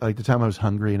satisfied. Like the time I was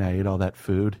hungry and I ate all that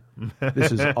food.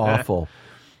 This is awful.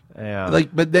 Yeah.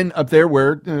 But then up there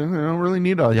where you don't really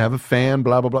need all. You have a fan,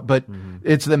 blah, blah, blah. But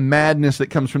it's the madness that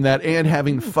comes from that and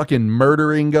having fucking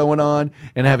murdering going on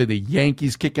and having the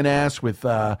Yankees kicking ass with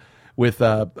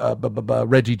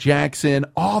Reggie Jackson.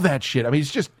 All that shit. I mean,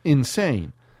 it's just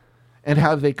insane. And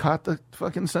how they caught the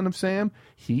fucking Son of Sam?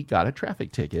 He got a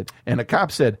traffic ticket. And a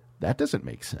cop said, that doesn't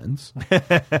make sense.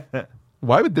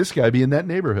 Why would this guy be in that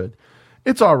neighborhood?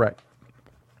 It's all right.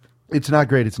 It's not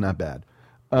great. It's not bad.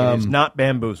 It is not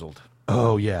Bamboozled.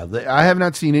 Oh, yeah. I have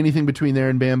not seen anything between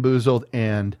there and Bamboozled.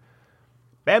 And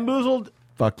Bamboozled?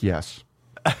 Fuck yes.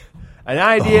 An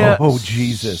idea. Oh,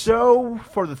 Jesus. So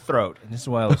for the throat. And this is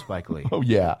why I love Spike Lee. Oh,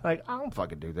 yeah. Like, I don't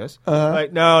fucking do this.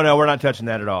 Like, no, we're not touching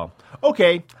that at all.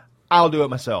 Okay, I'll do it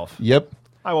myself. Yep.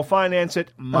 I will finance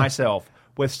it myself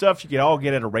with stuff you can all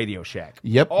get at a Radio Shack.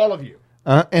 Yep. All of you.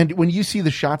 And when you see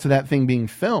the shots of that thing being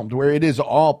filmed, where it is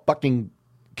all fucking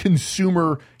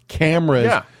consumer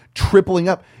cameras tripling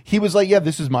up. He was like, yeah,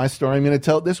 this is my story. I'm going to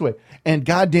tell it this way. And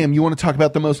goddamn, you want to talk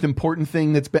about the most important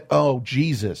thing that's been, oh,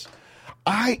 Jesus.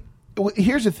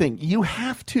 Here's the thing. You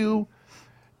have to,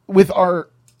 with our,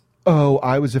 oh,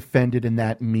 I was offended and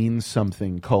that means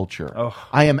something culture. Oh.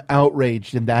 I am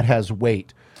outraged and that has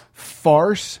weight.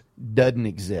 Farce doesn't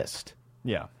exist.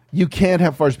 Yeah. You can't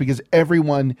have farce because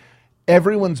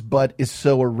everyone's butt is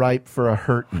so ripe for a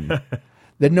hurting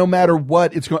that no matter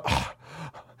what, it's going, oh,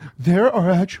 there are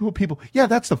actual people. Yeah,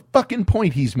 that's the fucking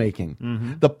point he's making.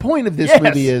 Mm-hmm. The point of this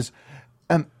movie is,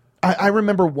 I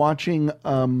remember watching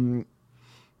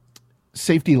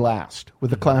Safety Last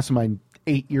with a class of mine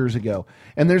 8 years ago,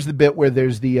 and there's the bit where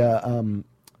there's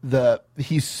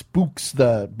he spooks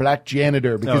the black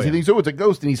janitor because he thinks, oh, it's a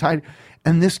ghost, and he's hiding.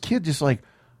 And this kid just like,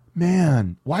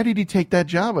 man, why did he take that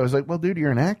job? I was like, well, dude,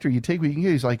 you're an actor. You take what you can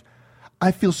get. He's like,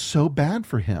 I feel so bad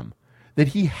for him that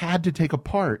he had to take a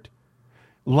part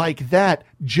like that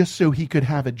just so he could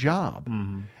have a job.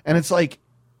 Mm-hmm. And it's like,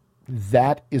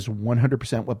 that is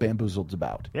 100% what Bamboozled's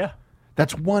about. Yeah.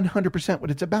 That's 100%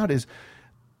 what it's about. Is,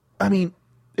 I mean,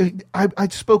 I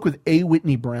spoke with A.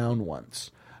 Whitney Brown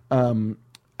once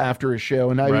after a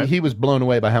show, and he was blown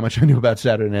away by how much I knew about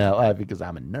Saturday Night Live because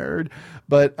I'm a nerd.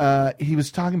 But he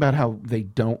was talking about how they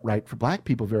don't write for black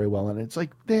people very well, and it's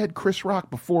like they had Chris Rock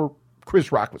before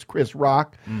Chris Rock was Chris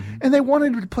Rock, and they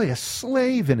wanted him to play a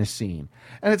slave in a scene.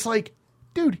 And it's like,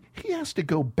 dude, he has to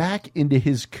go back into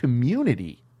his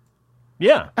community.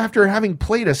 Yeah. After having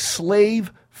played a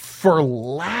slave for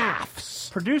laughs.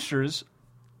 Producers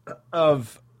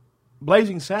of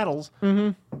Blazing Saddles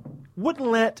wouldn't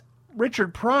let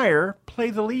Richard Pryor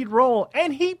play the lead role,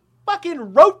 and he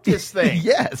fucking wrote this thing.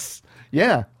 Yes.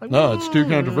 Yeah. No, it's too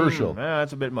controversial.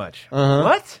 That's a bit much.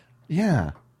 What?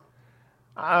 Yeah.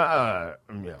 But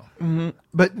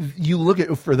you look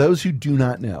at, for those who do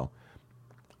not know,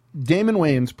 Damon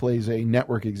Wayans plays a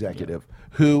network executive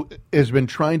who has been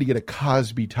trying to get a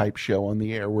Cosby type show on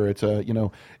the air where it's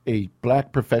a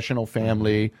black professional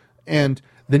family, and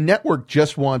the network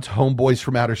just wants homeboys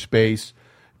from outer space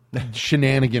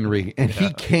shenaniganry, and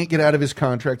he can't get out of his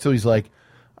contract, so he's like,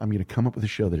 I'm going to come up with a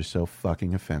show that is so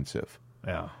fucking offensive.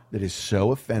 Yeah. That is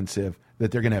so offensive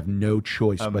that they're going to have no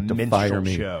choice but to fire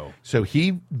me. Show. So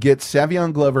he gets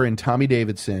Savion Glover and Tommy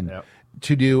Davidson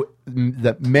to do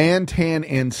the Man, Tan,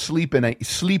 and Sleep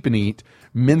and Eat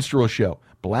minstrel show.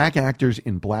 Black actors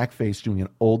in blackface doing an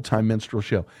old-time minstrel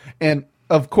show. And,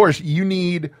 of course, you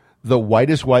need the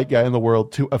whitest white guy in the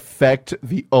world to affect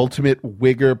the ultimate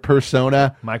wigger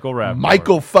persona. Michael Rapaport.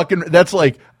 Michael fucking... That's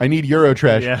like, I need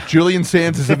Eurotrash. Yeah. Julian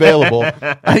Sands is available.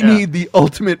 I need the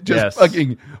ultimate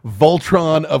fucking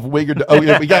Voltron of wigger... Oh,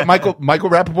 yeah, we got Michael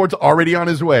Rapaport's already on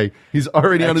his way. He's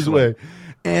already on his way.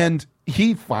 And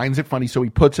he finds it funny, so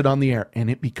he puts it on the air, and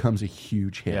it becomes a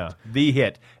huge hit. Yeah, the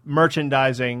hit.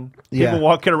 Merchandising. People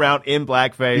walking around in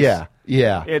blackface. Yeah,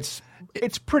 yeah.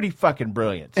 It's pretty fucking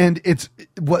brilliant. And it's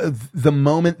the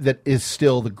moment that is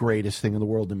still the greatest thing in the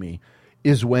world to me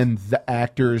is when the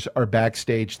actors are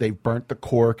backstage, they've burnt the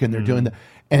cork, and they're doing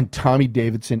and Tommy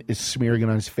Davidson is smearing it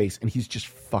on his face, and he's just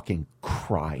fucking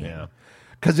crying. Yeah.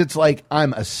 Because it's like,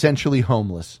 I'm essentially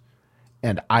homeless,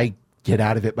 and I get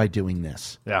out of it by doing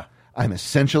this. Yeah. I'm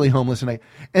essentially homeless,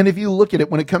 and if you look at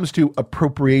it, when it comes to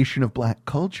appropriation of black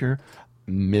culture,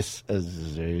 Miss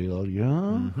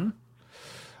Azalea,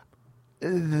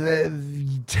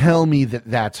 tell me that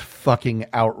that's fucking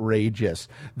outrageous,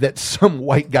 that some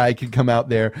white guy can come out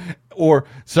there, or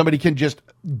somebody can just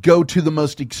go to the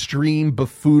most extreme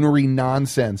buffoonery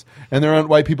nonsense, and there aren't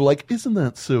white people like, isn't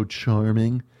that so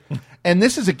charming? And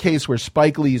this is a case where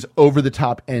Spike Lee's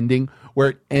over-the-top ending, where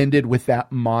it ended with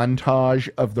that montage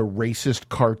of the racist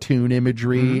cartoon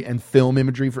imagery and film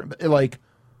imagery, for like,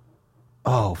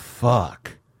 oh,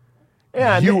 fuck.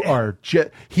 Yeah,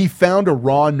 he found a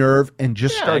raw nerve and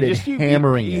just started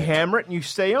hammering it. You hammer it and you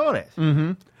stay on it.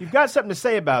 Mm-hmm. You've got something to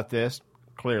say about this,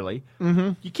 clearly.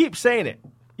 Mm-hmm. You keep saying it.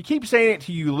 You keep saying it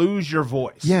till you lose your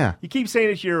voice. Yeah. You keep saying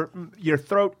it till your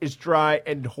throat is dry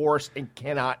and hoarse and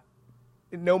cannot,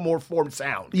 no more formed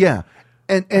sound. Yeah.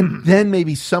 And then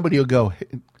maybe somebody will go, hey,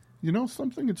 you know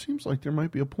something? It seems like there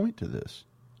might be a point to this.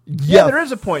 Yeah, there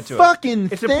is a point to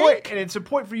it. It's a point, and it's a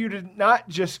point for you to not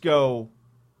just go,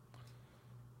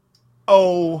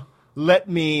 oh, let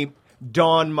me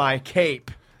don my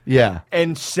cape. Yeah.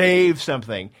 And save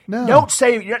something. No. Don't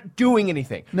save. You're not doing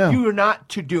anything. No. You are not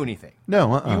to do anything.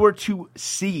 No. You are to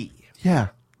see. Yeah.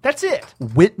 That's it.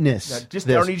 Witness. I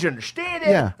don't need you to understand it.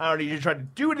 Yeah. I don't need you to try to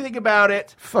do anything about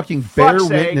it. Fucking bear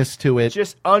witness to it.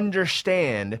 Just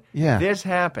understand. Yeah. This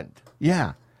happened.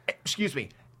 Yeah. Excuse me.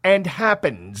 and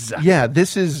happens. Yeah,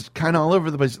 this is kind of all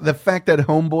over the place. The fact that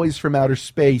Homeboys from Outer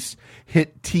Space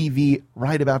hit TV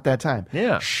right about that time.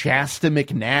 Yeah. Shasta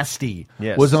McNasty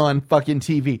Yes. was on fucking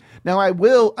TV. Now,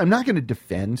 I'm not going to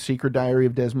defend Secret Diary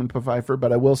of Desmond Pfeiffer,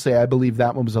 but I will say I believe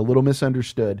that one was a little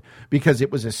misunderstood because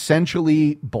it was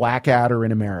essentially Blackadder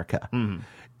in America.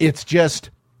 It's just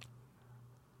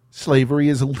slavery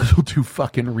is a little too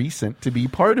fucking recent to be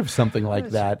part of something like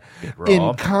that.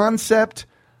 In concept,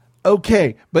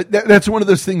 okay, but that's one of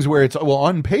those things where it's, well,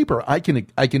 on paper, I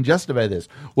can justify this.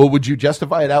 Well, would you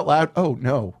justify it out loud? Oh,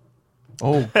 no.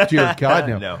 Oh, dear God,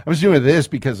 no. No. I was doing this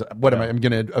because, what am I? I'm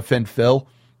going to offend Phil?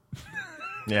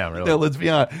 Yeah, really. No, let's be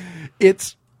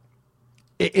honest.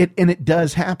 It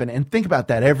does happen. And think about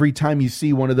that every time you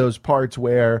see one of those parts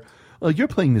where, well, you're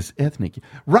playing this ethnic.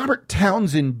 Robert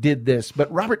Townsend did this,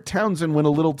 but Robert Townsend went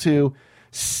a little too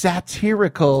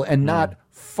satirical and not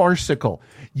farcical.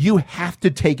 You have to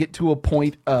take it to a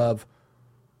point of,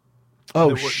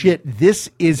 oh, shit, this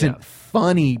isn't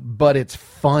funny, but it's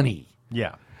funny.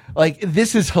 Yeah. Like,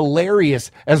 this is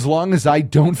hilarious as long as I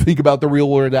don't think about the real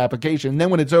world application. And then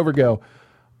when it's over, go,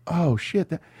 oh,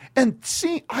 shit. And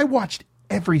see, I watched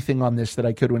everything on this that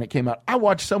I could when it came out. I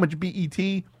watched so much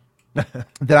BET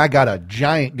that I got a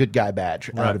giant good guy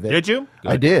badge out of it. Did you?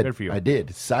 I did. Good for you. I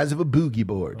did. Size of a boogie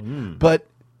board. But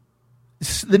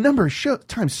the number of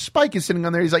times Spike is sitting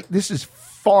on there, he's like, this is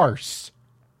farce.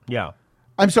 Yeah.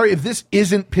 I'm sorry, if this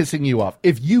isn't pissing you off,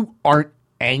 if you aren't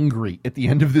angry at the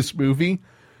end of this movie,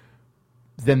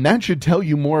 then that should tell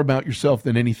you more about yourself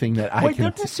than anything that I Well, you can...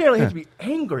 don't necessarily have to be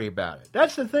angry about it.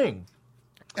 That's the thing.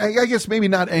 I guess maybe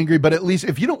not angry, but at least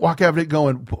if you don't walk out of it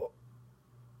going...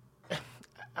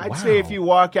 I'd say if you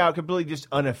walk out completely just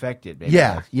unaffected. Maybe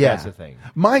Yeah, that's the thing.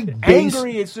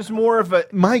 Angry, it's just more of a...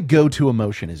 My go-to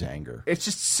emotion is anger. It's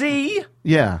just, see?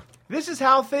 Yeah. This is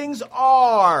how things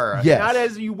are. Yes. Not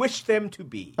as you wish them to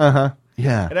be. Uh-huh.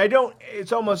 Yeah. And I don't...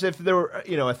 It's almost if there were,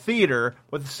 a theater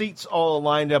with the seats all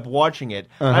lined up watching it.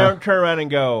 I don't turn around and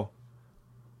go...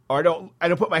 Or I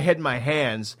don't put my head in my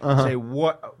hands and say,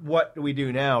 what do we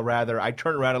do now? Rather, I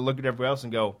turn around and look at everybody else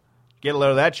and go, get a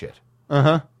load of that shit.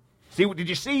 Uh-huh. Did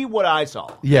you see what I saw?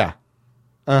 Yeah.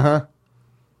 Uh-huh.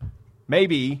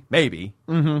 Maybe,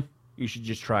 you should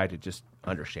just try to just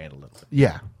understand a little bit.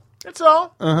 Yeah. That's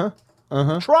all. Uh-huh.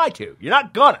 Uh-huh. Try to. You're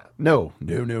not gonna. No.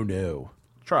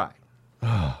 Try.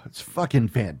 Oh, it's fucking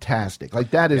fantastic.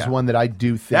 Like, that is one that I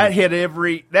do think...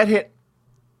 That hit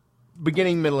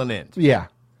beginning, middle, and end. Yeah.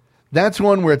 That's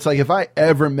one where it's like, if I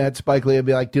ever met Spike Lee, I'd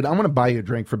be like, dude, I'm going to buy you a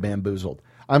drink for Bamboozled.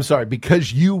 I'm sorry,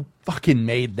 because you fucking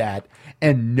made that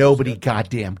and nobody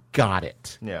goddamn got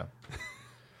it. Yeah.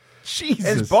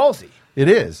 Jesus. It's ballsy. It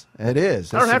is. It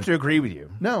is. I don't have to agree with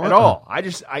you. No. At all.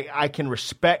 I can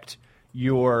respect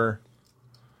the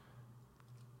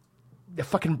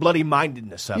fucking bloody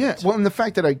mindedness of it. Yeah, well, and the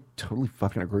fact that I totally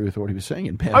fucking agree with what he was saying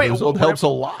in Bamboozled helps a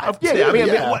lot. Yeah,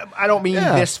 I don't mean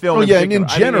this film. Oh, yeah, and in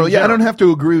general, I don't have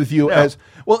to agree with you as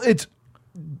well. It's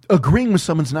agreeing with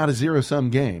someone's not a zero-sum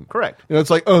game. Correct. It's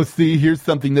like, oh, see, here's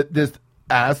something that this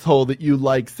asshole that you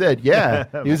like said. Yeah,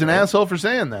 he was an asshole for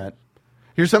saying that.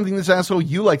 Here's something this asshole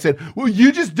you like said. Well,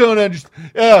 you just don't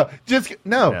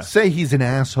understand. Say he's an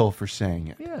asshole for saying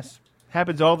it. Yes,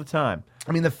 happens all the time.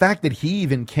 I mean, the fact that he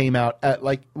even came out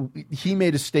he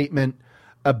made a statement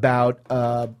about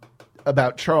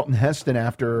Charlton Heston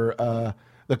after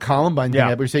the Columbine thing,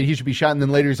 where he said he should be shot, and then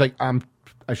later he's like, I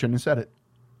shouldn't have said it.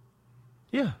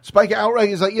 Yeah, Spike outright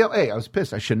is like, hey, I was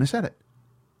pissed. I shouldn't have said it.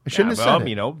 I shouldn't have said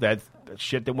it. That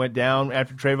shit that went down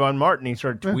after Trayvon Martin. He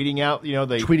started tweeting out,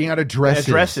 tweeting out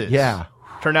addresses. Yeah,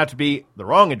 turned out to be the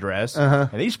wrong address,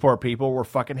 and these poor people were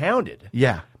fucking hounded.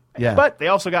 Yeah. But they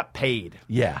also got paid.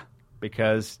 Yeah.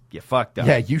 Because you fucked up.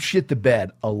 Yeah, you shit the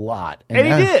bed a lot. And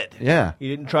he did. Yeah. He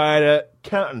didn't try to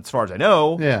count, as far as I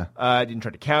know. Yeah. Didn't try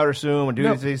to countersue and do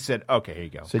this. He said, okay, here you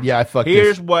go. Said, I fucked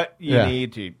Here's what you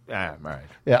need to... all right.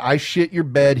 Yeah, I shit your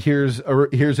bed. Here's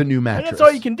a new mattress. And that's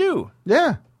all you can do.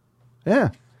 Yeah. Yeah.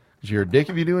 Because you're a dick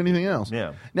if you do anything else.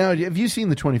 Yeah. Now, have you seen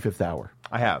The 25th Hour?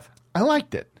 I have. I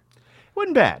liked it.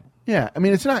 Wasn't bad. Yeah. I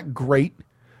mean, it's not great,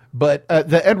 but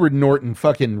the Edward Norton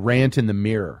fucking rant in the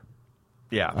mirror.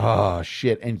 Yeah. Oh,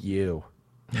 shit. And you.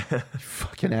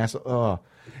 Fucking asshole. Oh.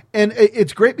 And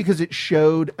it's great because it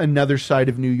showed another side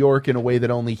of New York in a way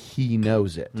that only he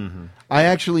knows it. Mm-hmm. I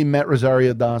actually met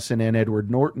Rosario Dawson and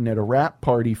Edward Norton at a rap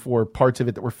party for parts of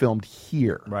it that were filmed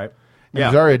here. Right. And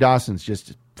Rosario Dawson's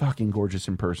just as fucking gorgeous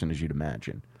in person as you'd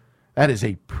imagine. That is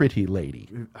a pretty lady.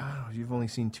 Oh, you've only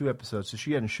seen 2 episodes, so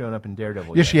she hadn't shown up in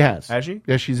Daredevil Yes, yet. she has. Has she?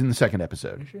 Yeah, she's in the 2nd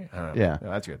episode. Is she? I don't know. Yeah. Oh,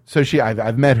 that's good. So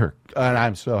I've met her, and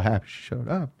I'm so happy she showed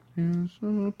up. She's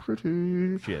so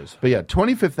pretty. She is. But yeah,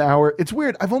 25th Hour. It's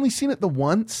weird. I've only seen it the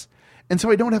once, and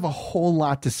so I don't have a whole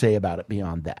lot to say about it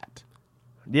beyond that.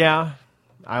 Yeah.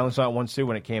 I only saw it once, too,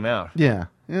 when it came out. Yeah.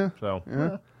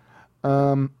 So,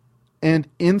 And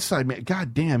Inside Man,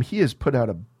 god damn, he has put out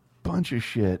a bunch of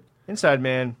shit. Inside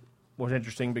Man was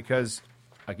interesting because,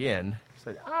 again, he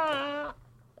said,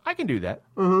 I can do that.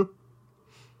 Mm-hmm.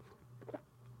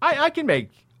 I can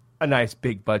make a nice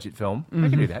big budget film. I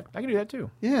can do that. I can do that too.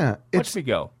 Yeah. Watch me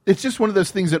go. It's just one of those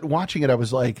things that watching it, I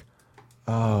was like,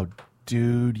 oh,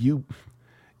 dude, you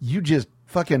just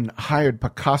fucking hired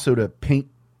Picasso to paint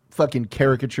fucking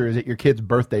caricatures at your kid's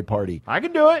birthday party. I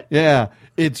can do it. Yeah.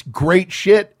 It's great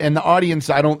shit. And the audience,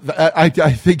 I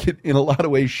think it in a lot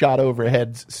of ways shot over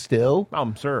heads still.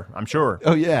 I'm sure.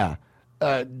 Oh, yeah.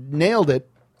 Nailed it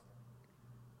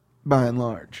by and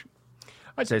large.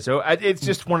 I'd say so. It's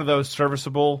just one of those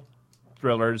serviceable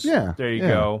thrillers. Yeah. There you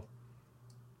go.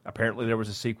 Apparently there was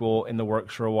a sequel in the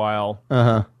works for a while.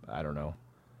 Uh-huh. I don't know.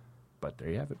 But there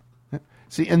you have it.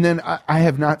 See, and then I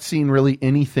have not seen really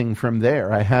anything from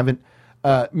there. I haven't.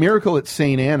 Miracle at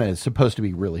St. Anna is supposed to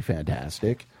be really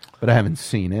fantastic, but I haven't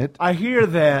seen it. I hear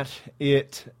that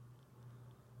it,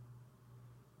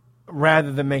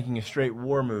 rather than making a straight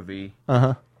war movie,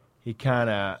 he kind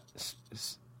of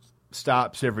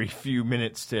stops every few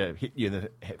minutes to hit you in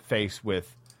the face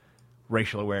with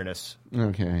racial awareness.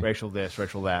 Okay. Racial this,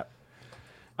 racial that.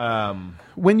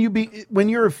 When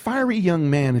you're a fiery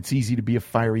young man, it's easy to be a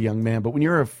fiery young man. But when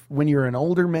you're an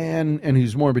older man and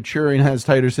who's more mature and has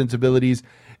tighter sensibilities,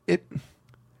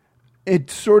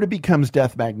 it sort of becomes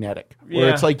death magnetic. Where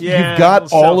it's like you've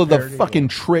got all of the fucking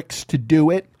tricks to do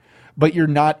it, but you're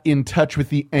not in touch with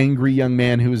the angry young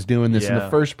man who was doing this in the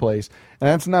first place. And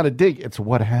that's not a dig. It's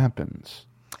what happens.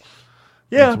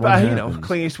 Yeah, but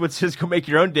Clint Eastwood says, "Go make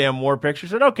your own damn war picture." I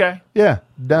said, "Okay." Yeah,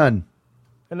 done.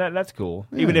 And that's cool.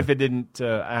 Yeah. Even if it didn't,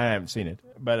 I haven't seen it,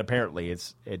 but apparently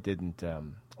it didn't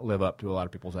live up to a lot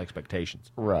of people's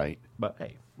expectations. Right. But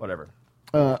hey, whatever.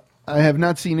 I have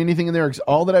not seen anything in there.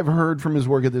 All that I've heard from his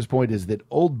work at this point is that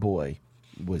Old Boy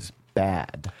was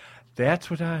bad. That's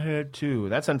what I heard too.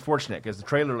 That's unfortunate because the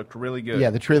trailer looked really good. Yeah,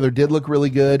 the trailer did look really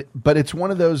good, but it's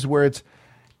one of those where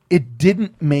it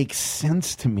didn't make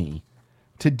sense to me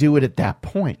to do it at that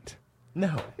point.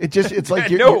 No, it's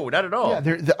like no, not at all.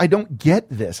 Yeah, I don't get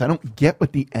this. I don't get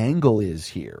what the angle is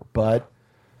here. But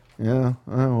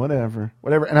whatever.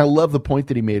 And I love the point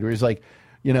that he made, where he's like,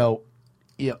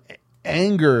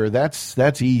 anger.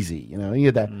 That's easy. You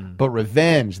get that, but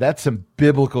revenge. That's some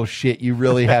biblical shit. You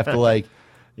really have to like.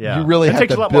 Yeah, you really have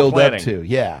to build up to.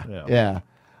 Yeah.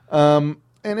 And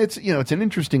it's it's an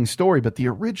interesting story, but the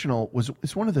original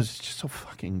is one of those just so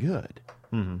fucking good.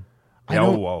 Mm-hmm.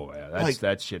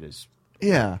 That shit is.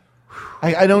 Yeah.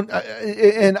 I don't,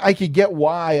 and I could get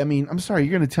why. I mean, I'm sorry,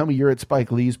 you're going to tell me you're at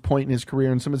Spike Lee's point in his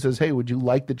career and someone says, hey, would you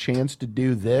like the chance to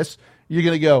do this? You're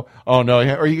going to go, oh, no.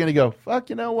 Or you're going to go,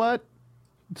 fuck, you know what?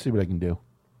 Let's see what I can do.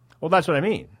 Well, that's what I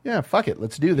mean. Yeah, fuck it.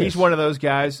 Let's do this. He's one of those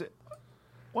guys.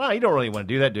 Well, you don't really want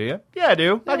to do that, do you? Yeah, I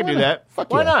do. I can do that.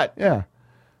 Fuck why not? Yeah.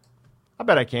 I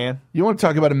bet I can. You want to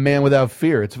talk about a man without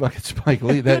fear? It's fucking Spike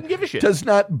Lee. That doesn't give a shit. Does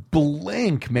not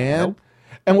blink, man. Nope.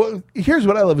 And here's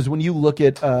what I love is when you look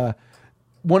at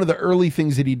one of the early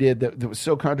things that he did that was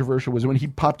so controversial was when he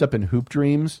popped up in Hoop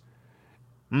Dreams.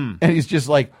 And he's just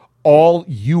like, all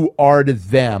you are to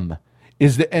them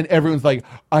is that, and everyone's like,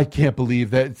 I can't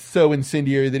believe that. It's so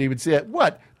incendiary that he would say it.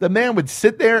 What? The man would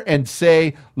sit there and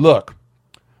say, look,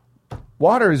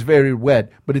 water is very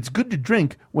wet, but it's good to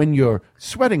drink when you're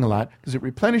sweating a lot because it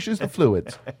replenishes the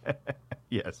fluids.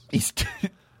 Yes.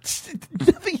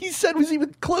 Nothing he said was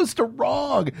even close to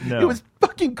wrong. No. It was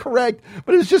fucking correct,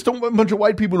 but it was just a bunch of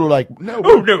white people who were like, no.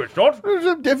 Oh, no, it's not.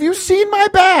 Have you seen my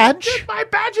badge? My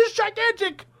badge is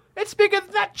gigantic. It's bigger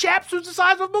than that chap's who's the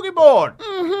size of a boogie board.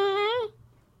 Mm-hmm.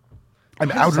 I'm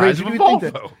The outraged size of if a you think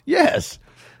that. Volvo. Yes.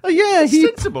 Yeah,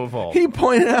 Sensible Volvo. He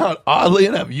pointed out, oddly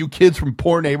enough, you kids from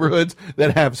poor neighborhoods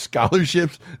that have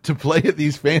scholarships to play at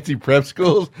these fancy prep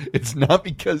schools, it's not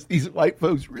because these white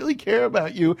folks really care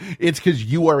about you. It's because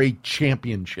you are a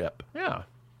championship. Yeah.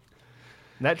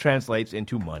 And that translates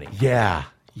into money. Yeah.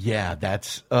 Yeah,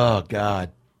 that's, oh,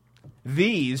 God.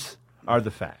 These are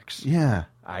the facts. Yeah.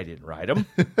 I didn't write them.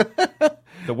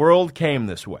 The world came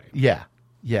this way. Yeah.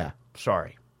 Yeah.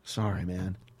 Sorry,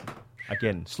 man.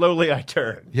 Again, slowly I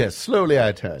turn. Yes, slowly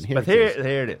I turn. But here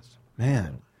it is.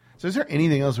 Man. So is there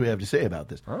anything else we have to say about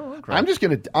this? Oh, okay. I'm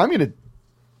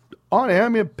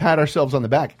gonna pat ourselves on the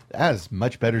back. That is a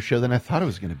much better show than I thought it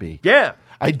was gonna be. Yeah.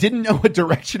 I didn't know what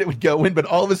direction it would go in, but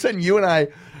all of a sudden you and I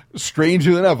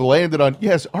strangely enough, landed on,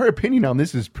 yes, our opinion on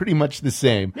this is pretty much the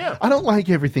same. Yeah. I don't like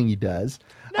everything he does.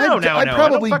 No, I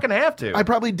don't fucking have to. I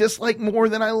probably dislike more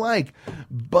than I like,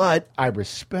 but I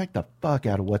respect the fuck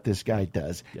out of what this guy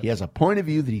does. Yep. He has a point of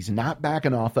view that he's not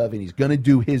backing off of, and he's going to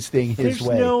do his thing his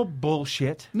way. There's no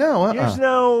bullshit. No, There's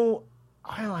no,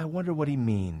 I wonder what he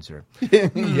means, or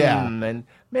yeah, and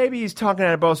maybe he's talking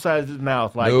out of both sides of his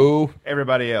mouth like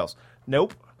everybody else.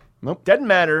 Nope. Doesn't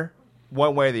matter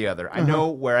one way or the other. I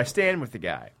know where I stand with the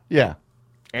guy. Yeah,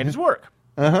 and his work.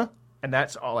 Uh-huh. And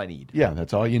that's all I need. Yeah,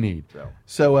 that's all you need.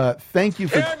 So thank you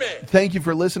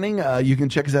for listening. You can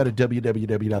check us out at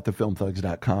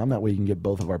www.thefilmthugs.com. That way you can get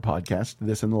both of our podcasts,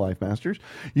 this and The Life Masters.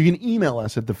 You can email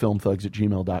us at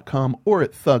thefilmthugs@gmail.com or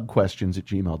at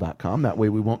thugquestions@gmail.com. That way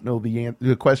we won't know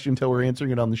the question until we're answering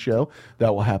it on the show.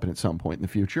 That will happen at some point in the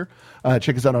future.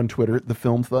 Check us out on Twitter at The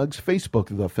Film Thugs,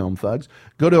 Facebook The Film Thugs.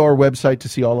 Go to our website to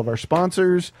see all of our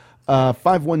sponsors.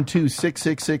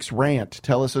 512-666-RANT.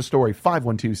 Tell us a story.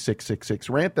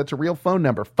 512-666-RANT. That's a real phone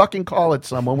number. Fucking call it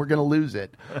someone. We're going to lose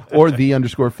it. Or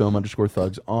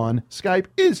the_film_thugs on Skype.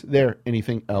 Is there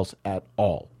anything else at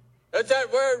all? Let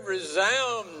that word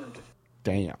resound.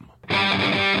 Damn.